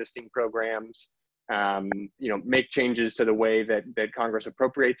some existing programs, you know, make changes to the way that Congress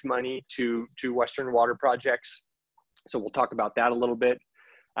appropriates money to Western water projects. So we'll talk about that a little bit.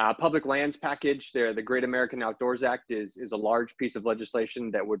 Public lands package, the Great American Outdoors Act is a large piece of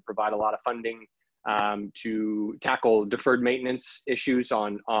legislation that would provide a lot of funding to tackle deferred maintenance issues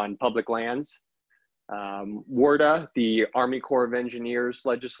on public lands. WRDA, the Army Corps of Engineers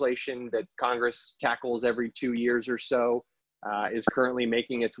legislation that Congress tackles every 2 years or so, is currently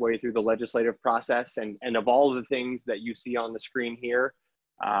making its way through the legislative process. And of all the things that you see on the screen here,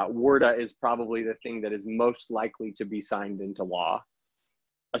 WRDA is probably the thing that is most likely to be signed into law,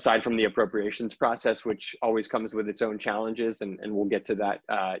 aside from the appropriations process, which always comes with its own challenges, and we'll get to that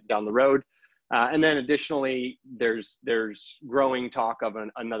down the road. And then additionally, there's growing talk of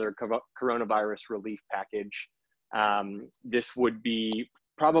another coronavirus relief package. This would be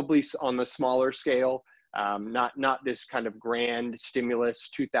probably on the smaller scale, not this kind of grand stimulus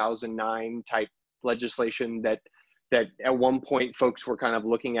 2009 type legislation that at one point folks were kind of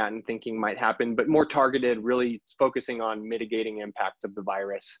looking at and thinking might happen, but more targeted, really focusing on mitigating impacts of the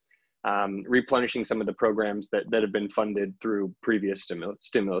virus, replenishing some of the programs that have been funded through previous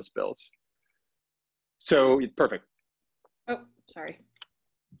stimulus bills. So, perfect. Oh, sorry.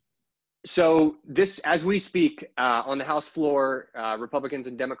 So this, as we speak, on the House floor, Republicans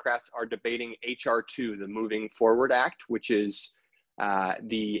and Democrats are debating H.R. 2, the Moving Forward Act, which is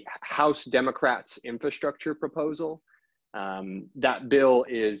the House Democrats' infrastructure proposal. That bill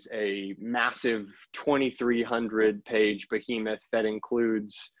is a massive 2,300-page behemoth that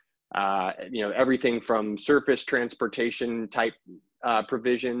includes, you know, everything from surface transportation type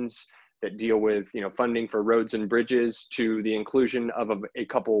provisions that deal with, you know, funding for roads and bridges to the inclusion of a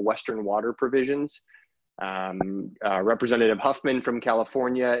couple Western water provisions. Representative Huffman from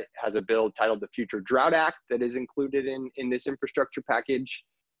California has a bill titled the Future Drought Act that is included in this infrastructure package,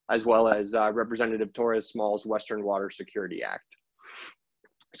 as well as Representative Torres Small's Western Water Security Act.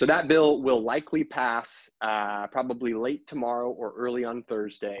 So that bill will likely pass probably late tomorrow or early on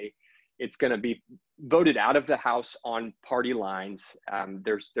Thursday. It's going to be voted out of the House on party lines.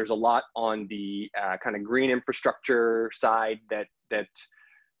 There's a lot on the kind of green infrastructure side that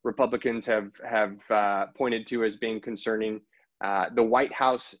Republicans have pointed to as being concerning. The White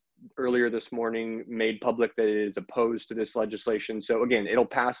House earlier this morning made public that it is opposed to this legislation. So again, it'll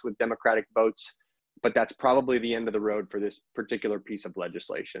pass with Democratic votes, but that's probably the end of the road for this particular piece of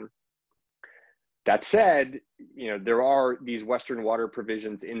legislation. That said, there are these Western water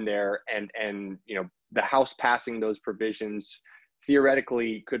provisions in there, and the House passing those provisions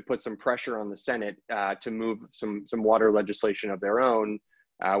theoretically could put some pressure on the Senate to move some water legislation of their own,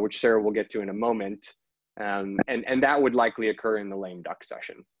 which Sara will get to in a moment. And that would likely occur in the lame duck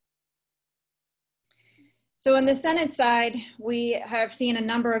session. So on the Senate side, we have seen a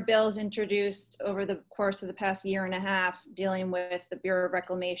number of bills introduced over the course of the past year and a half dealing with the Bureau of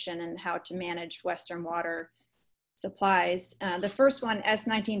Reclamation and how to manage Western water supplies. The first one, S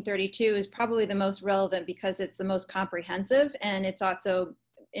 1932, is probably the most relevant because it's the most comprehensive, and it's also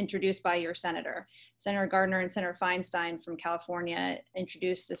introduced by your senator. Senator Gardner and Senator Feinstein from California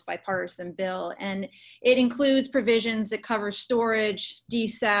introduced this bipartisan bill, and it includes provisions that cover storage,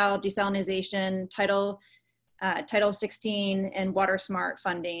 desalinization, Title 16 and Water Smart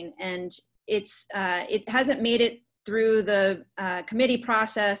funding. And it hasn't made it through the committee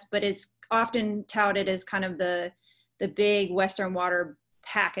process, but it's often touted as kind of the big Western water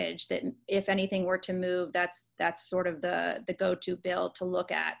package that if anything were to move, that's sort of the go-to bill to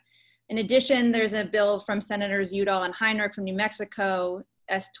look at. In addition, there's a bill from Senators Udall and Heinrich from New Mexico,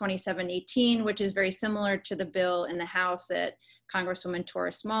 S 2718, which is very similar to the bill in the House that Congresswoman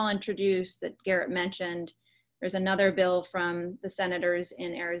Torres Small introduced that Garrett mentioned. There's another bill from the senators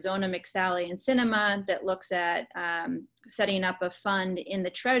in Arizona, McSally and Sinema, that looks at setting up a fund in the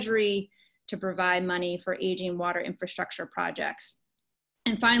Treasury to provide money for aging water infrastructure projects.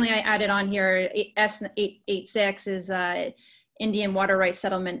 And finally, I added on here, S 886 is Indian Water Rights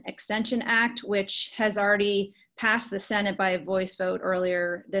Settlement Extension Act, which has already passed the Senate by a voice vote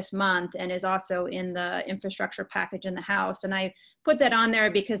earlier this month and is also in the infrastructure package in the House. And I put that on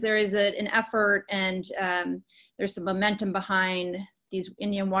there because there is an effort and there's some momentum behind these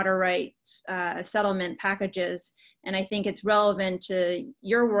Indian water rights settlement packages. And I think it's relevant to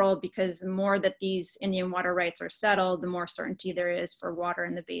your world because the more that these Indian water rights are settled, the more certainty there is for water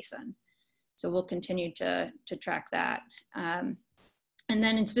in the basin. So we'll continue to track that. And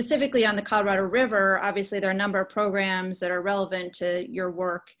then specifically on the Colorado River, obviously there are a number of programs that are relevant to your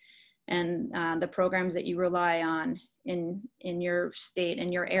work and the programs that you rely on in your state,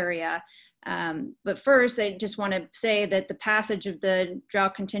 in your area. But first, I just want to say that the passage of the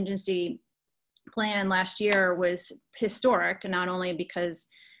drought contingency plan last year was historic, not only because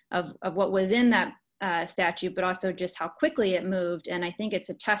of what was in that statute, but also just how quickly it moved. And I think it's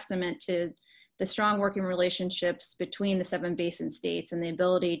a testament to the strong working relationships between the 7 basin states and the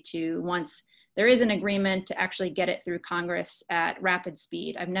ability to, once there is an agreement, to actually get it through Congress at rapid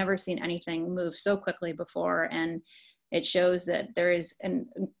speed. I've never seen anything move so quickly before, and it shows that there is an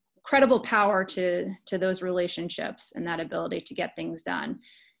incredible power to those relationships and that ability to get things done.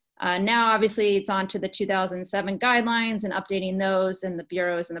 Now, obviously, it's on to the 2007 guidelines and updating those, and the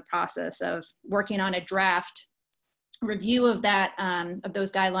Bureau is in the process of working on a draft review of that, of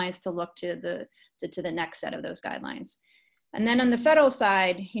those guidelines to look to the next set of those guidelines. And then on the federal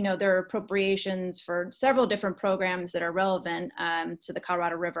side, there are appropriations for several different programs that are relevant to the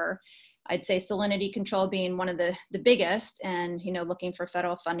Colorado River. I'd say salinity control being one of the biggest, and looking for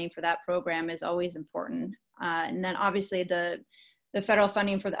federal funding for that program is always important. And then obviously the federal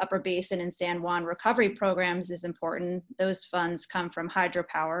funding for the Upper Basin and San Juan recovery programs is important. Those funds come from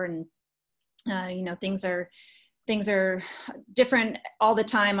hydropower, and things are different all the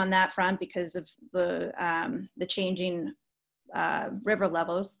time on that front because of the changing river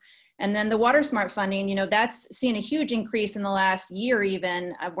levels. And then the Water Smart funding, that's seen a huge increase in the last year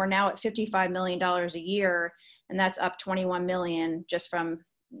even. We're now at $55 million a year, and that's up 21 million just from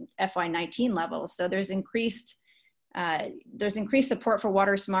FY19 levels. So there's increased support for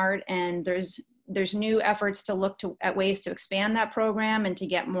Water Smart, and there's new efforts to look at ways to expand that program and to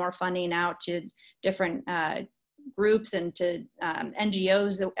get more funding out to different groups and to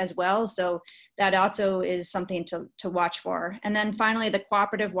NGOs as well. So that also is something to watch for. And then finally, the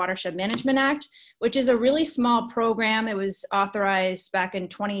Cooperative Watershed Management Act, which is a really small program. It was authorized back in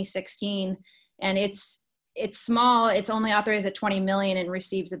 2016, and it's small. It's only authorized at 20 million and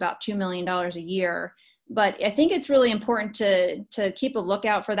receives about $2 million a year. But I think it's really important to keep a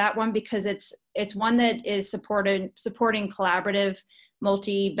lookout for that one, because it's one that is supporting collaborative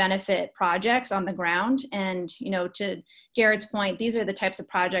multi-benefit projects on the ground. And, to Garrett's point, these are the types of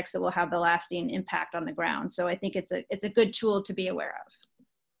projects that will have the lasting impact on the ground. So I think it's a good tool to be aware of.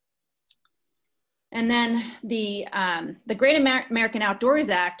 And then the Great American Outdoors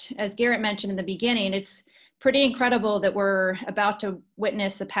Act, as Garrett mentioned in the beginning, it's pretty incredible that we're about to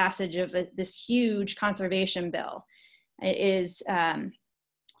witness the passage of this huge conservation bill. It is,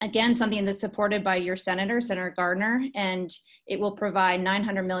 again, something that's supported by your Senator Gardner, and it will provide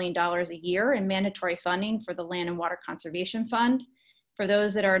 $900 million a year in mandatory funding for the Land and Water Conservation Fund. For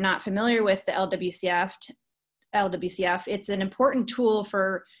those that are not familiar with the LWCF, it's an important tool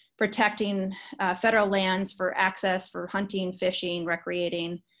for protecting federal lands for access for hunting, fishing,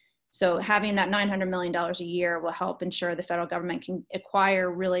 recreating. So having that $900 million a year will help ensure the federal government can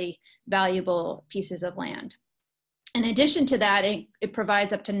acquire really valuable pieces of land. In addition to that, it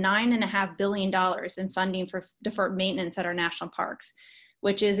provides up to $9.5 billion in funding for deferred maintenance at our national parks,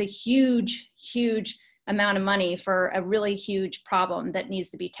 which is a huge, huge amount of money for a really huge problem that needs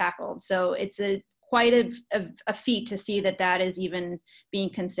to be tackled. So it's quite a feat to see that is even being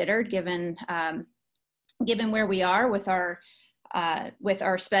considered, given where we are with our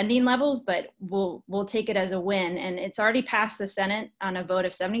spending levels, but we'll take it as a win. And it's already passed the Senate on a vote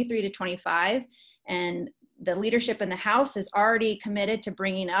of 73 to 25. And the leadership in the House is already committed to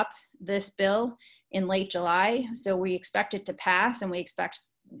bringing up this bill in late July. So we expect it to pass, and we expect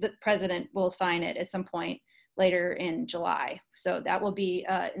the president will sign it at some point later in July. So that will be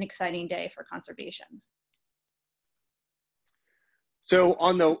an exciting day for conservation. So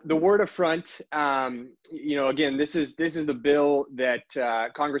on the waterfront, again, this is the bill that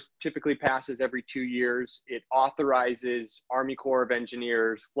Congress typically passes every 2 years. It authorizes Army Corps of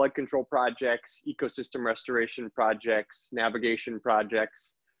Engineers, flood control projects, ecosystem restoration projects, navigation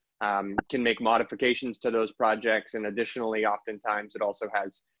projects, can make modifications to those projects. And additionally, oftentimes it also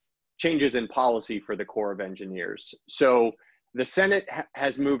has changes in policy for the Corps of Engineers. So the Senate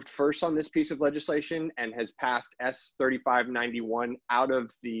has moved first on this piece of legislation and has passed S 3591 out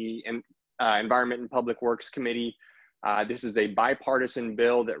of the Environment and Public Works Committee. This is a bipartisan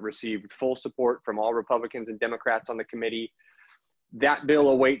bill that received full support from all Republicans and Democrats on the committee. That bill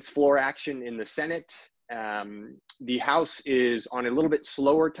awaits floor action in the Senate. The House is on a little bit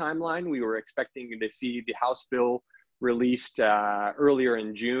slower timeline. We were expecting to see the House bill released earlier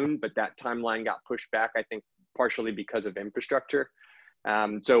in June, but that timeline got pushed back, I think, partially because of infrastructure.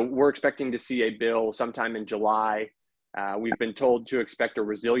 So we're expecting to see a bill sometime in July. We've been told to expect a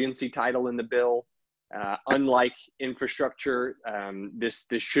resiliency title in the bill. Unlike infrastructure, this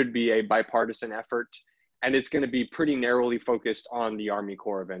should be a bipartisan effort, and it's going to be pretty narrowly focused on the Army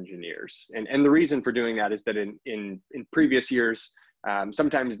Corps of Engineers. And the reason for doing that is that in previous years,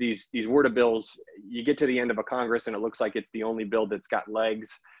 sometimes these WRDA bills, you get to the end of a Congress and it looks like it's the only bill that's got legs.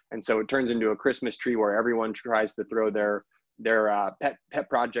 And so it turns into a Christmas tree where everyone tries to throw their pet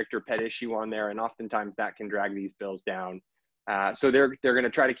project or pet issue on there. And oftentimes that can drag these bills down. So they're going to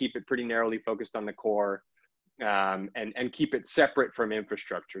try to keep it pretty narrowly focused on the core and keep it separate from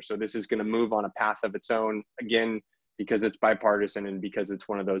infrastructure. So this is going to move on a path of its own, again, because it's bipartisan and because it's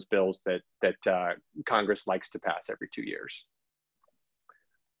one of those bills that Congress likes to pass every 2 years.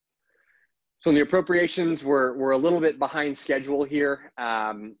 So in the appropriations, we're a little bit behind schedule here.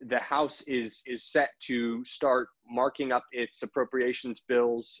 The House is set to start marking up its appropriations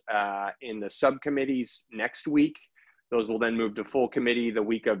bills in the subcommittees next week. Those will then move to full committee the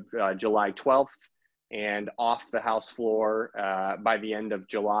week of July 12th and off the House floor by the end of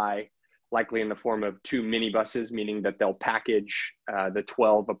July, likely in the form of 2 minibuses, meaning that they'll package the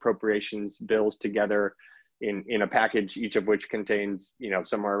 12 appropriations bills together in a package, each of which contains,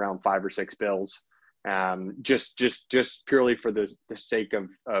 somewhere around 5 or 6 bills, just purely for the sake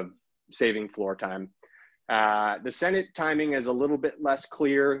of saving floor time. The Senate timing is a little bit less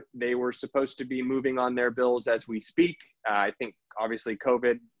clear. They were supposed to be moving on their bills as we speak. I think obviously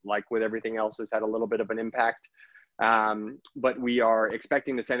COVID, like with everything else, has had a little bit of an impact. But we are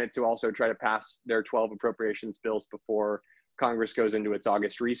expecting the Senate to also try to pass their 12 appropriations bills before Congress goes into its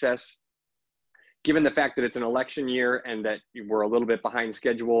August recess. Given the fact that it's an election year and that we're a little bit behind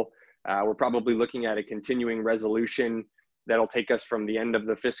schedule, we're probably looking at a continuing resolution that'll take us from the end of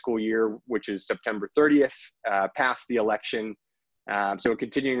the fiscal year, which is September 30th, past the election. So a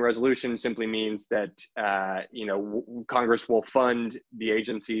continuing resolution simply means that, Congress will fund the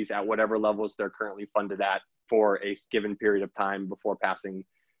agencies at whatever levels they're currently funded at for a given period of time before passing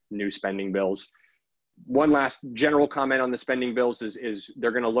new spending bills. One last general comment on the spending bills is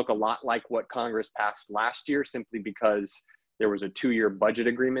they're going to look a lot like what Congress passed last year, simply because there was a 2-year budget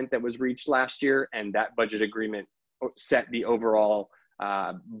agreement that was reached last year, and that budget agreement set the overall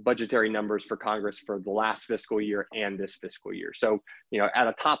budgetary numbers for Congress for the last fiscal year and this fiscal year. So, at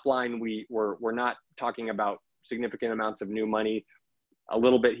a top line, we're not talking about significant amounts of new money, a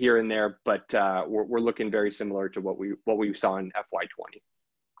little bit here and there, but we're looking very similar to what we saw in FY20.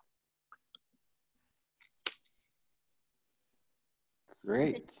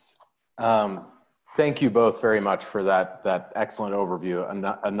 Great. Thank you both very much for that excellent overview.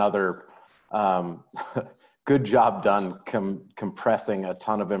 Another good job done compressing a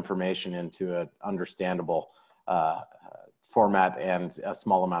ton of information into an understandable format and a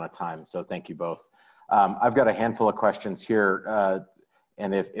small amount of time. So thank you both. I've got a handful of questions here.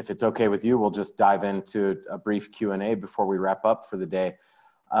 And if it's okay with you, we'll just dive into a brief Q&A before we wrap up for the day.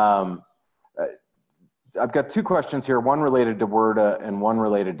 I've got 2 questions here, one related to WRDA and one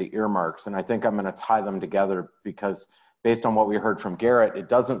related to earmarks. And I think I'm going to tie them together because based on what we heard from Garrett, it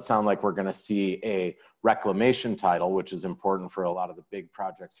doesn't sound like we're going to see a reclamation title, which is important for a lot of the big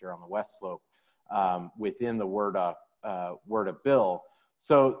projects here on the West Slope within the WRDA bill.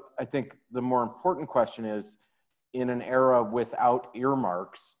 So I think the more important question is, in an era without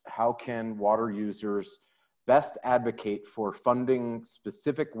earmarks, how can water users best advocate for funding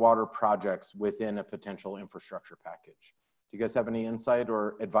specific water projects within a potential infrastructure package? Do you guys have any insight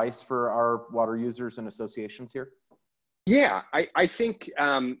or advice for our water users and associations here? Yeah, I think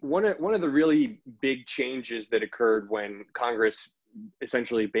one of the really big changes that occurred when Congress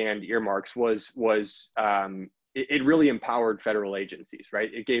essentially banned earmarks was it really empowered federal agencies, right?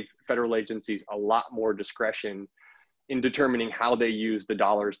 It gave federal agencies a lot more discretion in determining how they use the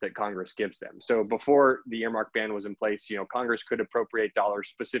dollars that Congress gives them. So before the earmark ban was in place, Congress could appropriate dollars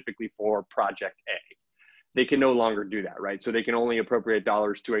specifically for Project A. They can no longer do that, right? So they can only appropriate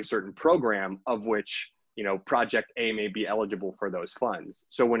dollars to a certain program of which, Project A may be eligible for those funds.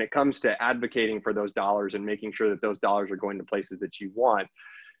 So when it comes to advocating for those dollars and making sure that those dollars are going to places that you want,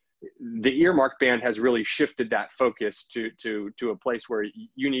 the earmark ban has really shifted that focus to a place where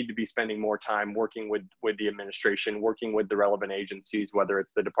you need to be spending more time working with the administration, working with the relevant agencies, whether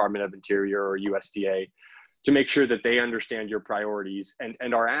it's the Department of Interior or USDA, to make sure that they understand your priorities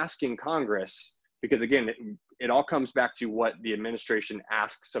and are asking Congress, because again, it all comes back to what the administration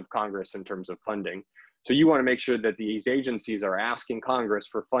asks of Congress in terms of funding. So you want to make sure that these agencies are asking Congress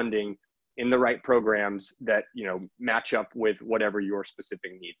for funding in the right programs that match up with whatever your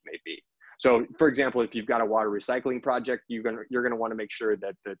specific needs may be. So, for example, if you've got a water recycling project, you're going to want to make sure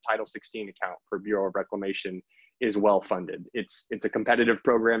that the Title 16 account for Bureau of Reclamation is well funded. It's a competitive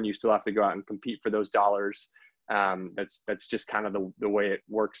program. You still have to go out and compete for those dollars. That's just kind of the way it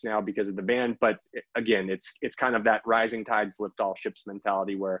works now because of the ban. But again, it's kind of that rising tides lift all ships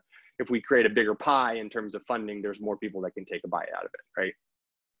mentality, where if we create a bigger pie in terms of funding, there's more people that can take a bite out of it, right?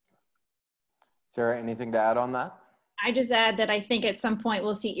 Sarah, anything to add on that? I just add that I think at some point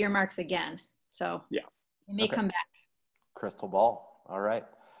we'll see earmarks again. So yeah, it may come back. Crystal ball. All right.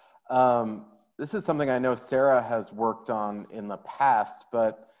 This is something I know Sara has worked on in the past,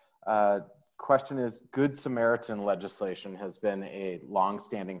 but question is, Good Samaritan legislation has been a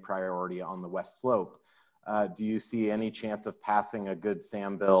long-standing priority on the West Slope. Do you see any chance of passing a Good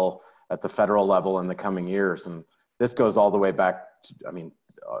Sam bill at the federal level in the coming years? And this goes all the way back to,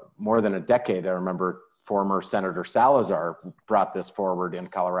 more than a decade. I remember former Senator Salazar brought this forward in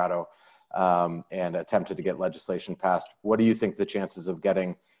Colorado and attempted to get legislation passed. What do you think the chances of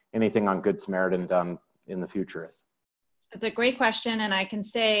getting anything on Good Samaritan done in the future is? It's a great question, and I can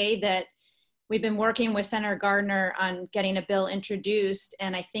say that we've been working with Senator Gardner on getting a bill introduced,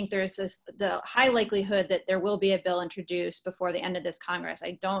 and I think there's the high likelihood that there will be a bill introduced before the end of this Congress.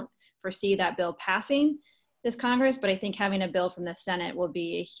 I don't foresee that bill passing this Congress, but I think having a bill from the Senate will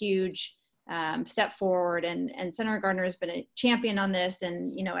be a huge step forward. And Senator Gardner has been a champion on this,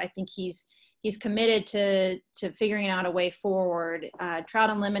 and I think he's committed to figuring out a way forward. Trout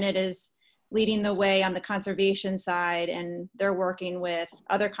Unlimited is leading the way on the conservation side, and they're working with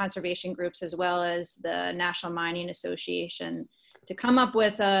other conservation groups as well as the National Mining Association to come up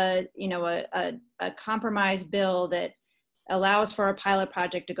with a compromise bill that allows for a pilot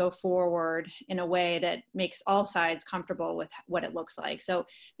project to go forward in a way that makes all sides comfortable with what it looks like. So,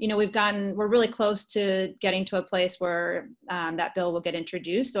 we're really close to getting to a place where that bill will get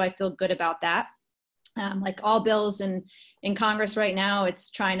introduced. So I feel good about that. Like all bills in Congress right now, it's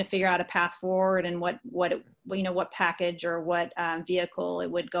trying to figure out a path forward and what package or what vehicle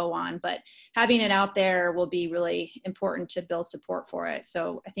it would go on. But having it out there will be really important to build support for it.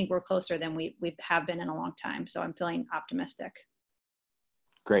 So I think we're closer than we have been in a long time. So I'm feeling optimistic.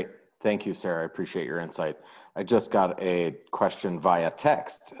 Great. Thank you, Sarah. I appreciate your insight. I just got a question via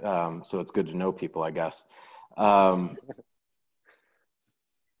text, so it's good to know people, I guess.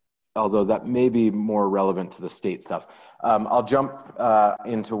 Although that may be more relevant to the state stuff. I'll jump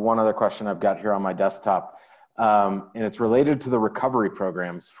into one other question I've got here on my desktop, and it's related to the recovery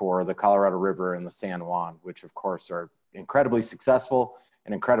programs for the Colorado River and the San Juan, which of course are incredibly successful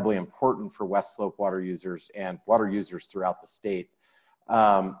and incredibly important for West Slope water users and water users throughout the state.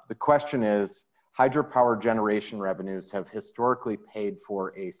 The question is, hydropower generation revenues have historically paid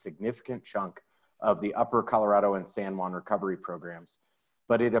for a significant chunk of the Upper Colorado and San Juan recovery programs,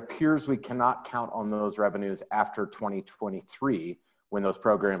 but it appears we cannot count on those revenues after 2023 when those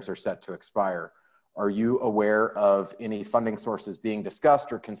programs are set to expire. Are you aware of any funding sources being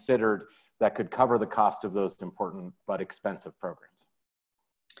discussed or considered that could cover the cost of those important but expensive programs?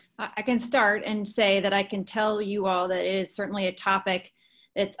 I can start and say that I can tell you all that it is certainly a topic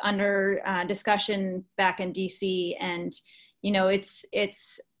that's under discussion back in DC, and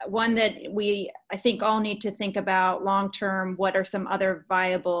it's one that I think all need to think about long term. What are some other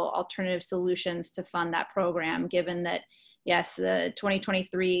viable alternative solutions to fund that program, given that yes, the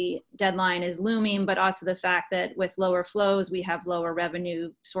 2023 deadline is looming, but also the fact that with lower flows, we have lower revenue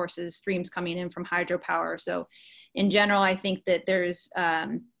streams coming in from hydropower. So in general, I think that there's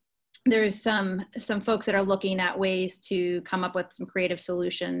some folks that are looking at ways to come up with some creative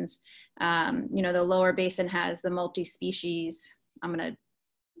solutions. The lower basin has the multi-species, I'm going to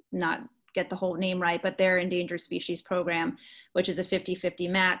not get the whole name right, but their endangered species program, which is a 50-50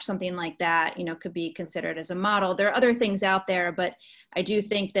 match, something like that, could be considered as a model. There are other things out there, but I do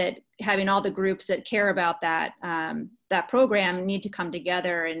think that having all the groups that care about that program need to come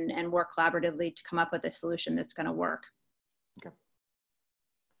together and work collaboratively to come up with a solution that's going to work. Okay.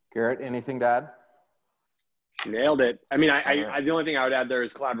 Garrett, anything to add? Nailed it. I mean, I the only thing I would add there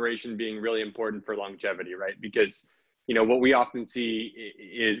is collaboration being really important for longevity, right? Because what we often see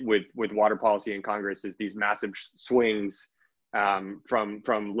is with water policy in Congress is these massive swings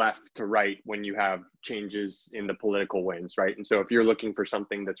from left to right when you have changes in the political winds, right? And so if you're looking for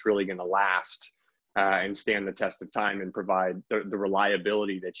something that's really going to last and stand the test of time and provide the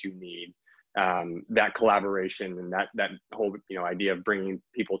reliability that you need, that collaboration and that whole idea of bringing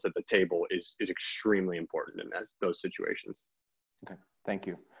people to the table is extremely important in those situations. Okay, thank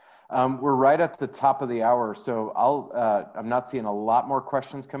you. We're right at the top of the hour, so I'm not seeing a lot more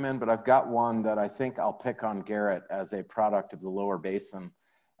questions come in, but I've got one that I think I'll pick on Garrett as a product of the lower basin.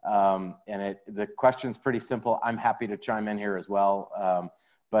 And the question's pretty simple. I'm happy to chime in here as well,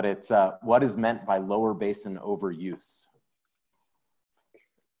 but it's what is meant by lower basin overuse?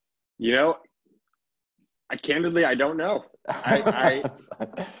 Candidly, I don't know.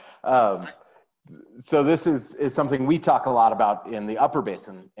 So this is something we talk a lot about in the upper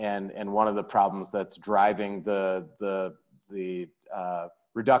basin, and one of the problems that's driving the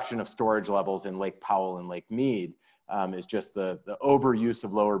reduction of storage levels in Lake Powell and Lake Mead is just the overuse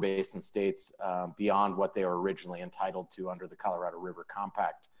of lower basin states beyond what they were originally entitled to under the Colorado River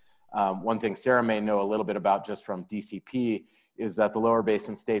Compact. One thing Sara may know a little bit about just from DCP is that the lower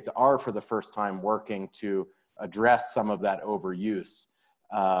basin states are for the first time working to address some of that overuse.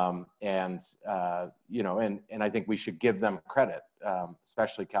 And I think we should give them credit,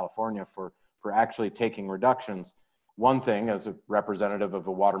 especially California, for actually taking reductions. One thing, as a representative of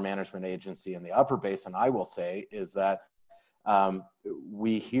a water management agency in the upper basin, I will say is that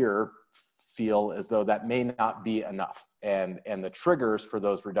we here feel as though that may not be enough. And the triggers for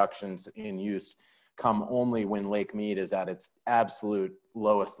those reductions in use come only when Lake Mead is at its absolute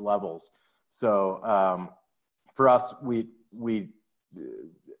lowest levels. So for us, we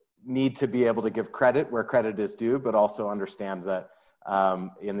need to be able to give credit where credit is due, but also understand that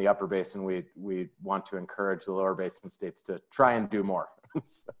in the upper basin, we want to encourage the lower basin states to try and do more.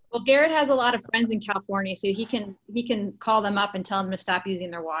 Well, Garrett has a lot of friends in California, so he can call them up and tell them to stop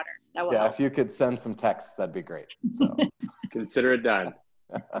using their water. That will help. If you could send some texts, that'd be great. So. Consider it done.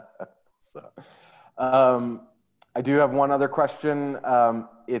 I do have one other question.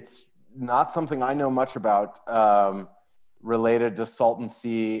 It's not something I know much about related to Salton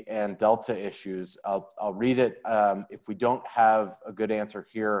Sea and Delta issues. I'll read it. If we don't have a good answer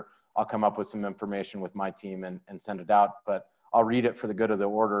here, I'll come up with some information with my team and send it out, but I'll read it for the good of the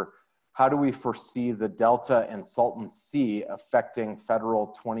order. How do we foresee the Delta and Salton Sea affecting federal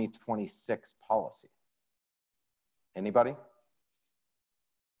 2026 policy? Anybody?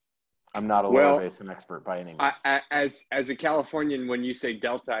 I'm not a lower basin expert by any means. As a Californian, when you say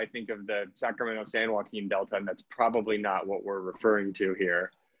Delta, I think of the Sacramento-San Joaquin Delta, and that's probably not what we're referring to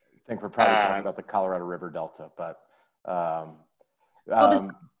here. I think we're probably talking about the Colorado River Delta, but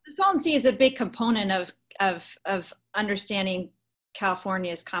the Salton Sea is a big component of understanding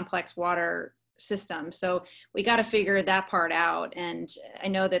California's complex water system. So we got to figure that part out. And I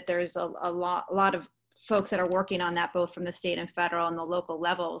know that there's a lot of folks that are working on that, both from the state and federal and the local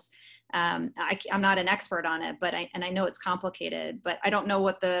levels. I'm not an expert on it, but I know it's complicated, but I don't know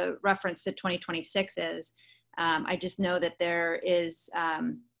what the reference to 2026 is. I just know that there is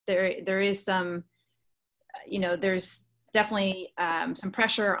some, there's definitely some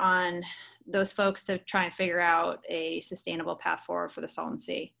pressure on those folks to try and figure out a sustainable path forward for the Salton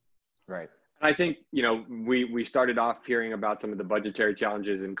Sea. Right. I think, we started off hearing about some of the budgetary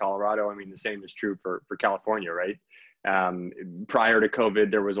challenges in Colorado. I mean, the same is true for California, right? Prior to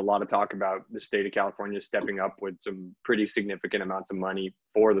COVID, there was a lot of talk about the state of California stepping up with some pretty significant amounts of money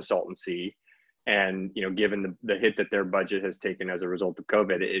for the Salton Sea. And, given the hit that their budget has taken as a result of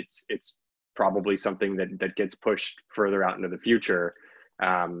COVID, it's probably something that gets pushed further out into the future.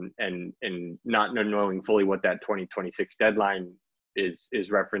 And not knowing fully what that 2026 deadline is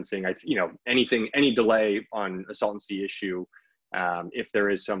referencing, any delay on a Salton Sea issue, if there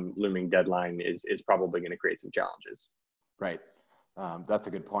is some looming deadline, is probably going to create some challenges. Right. That's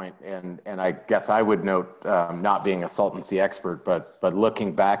a good point. And I guess I would note, not being a Salton Sea expert, but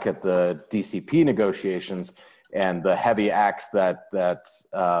looking back at the DCP negotiations and the heavy axe that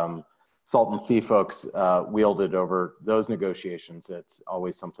Salton Sea folks wielded over those negotiations, it's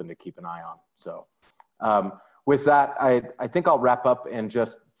always something to keep an eye on. So with that, I think I'll wrap up and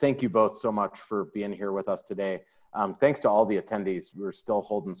just thank you both so much for being here with us today. Thanks to all the attendees. We're still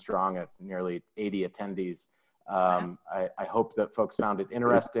holding strong at nearly 80 attendees. I hope that folks found it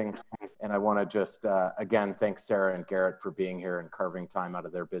interesting. And I want to just, again, thank Sara and Garrett for being here and carving time out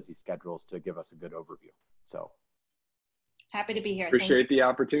of their busy schedules to give us a good overview. So happy to be here. Appreciate the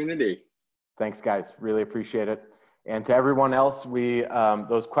opportunity. Thanks, guys. Really appreciate it. And to everyone else,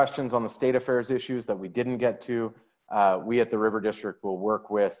 those questions on the state affairs issues that we didn't get to, we at the River District will work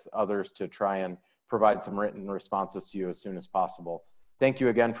with others to try and provide some written responses to you as soon as possible. Thank you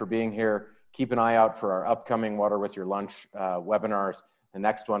again for being here. Keep an eye out for our upcoming Water with Your Lunch webinars. The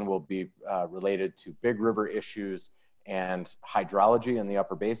next one will be related to big river issues and hydrology in the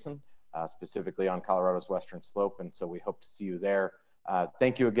upper basin, specifically on Colorado's western slope. And so we hope to see you there.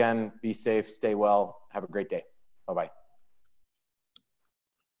 Thank you again. Be safe, stay well. Have a great day. Bye-bye.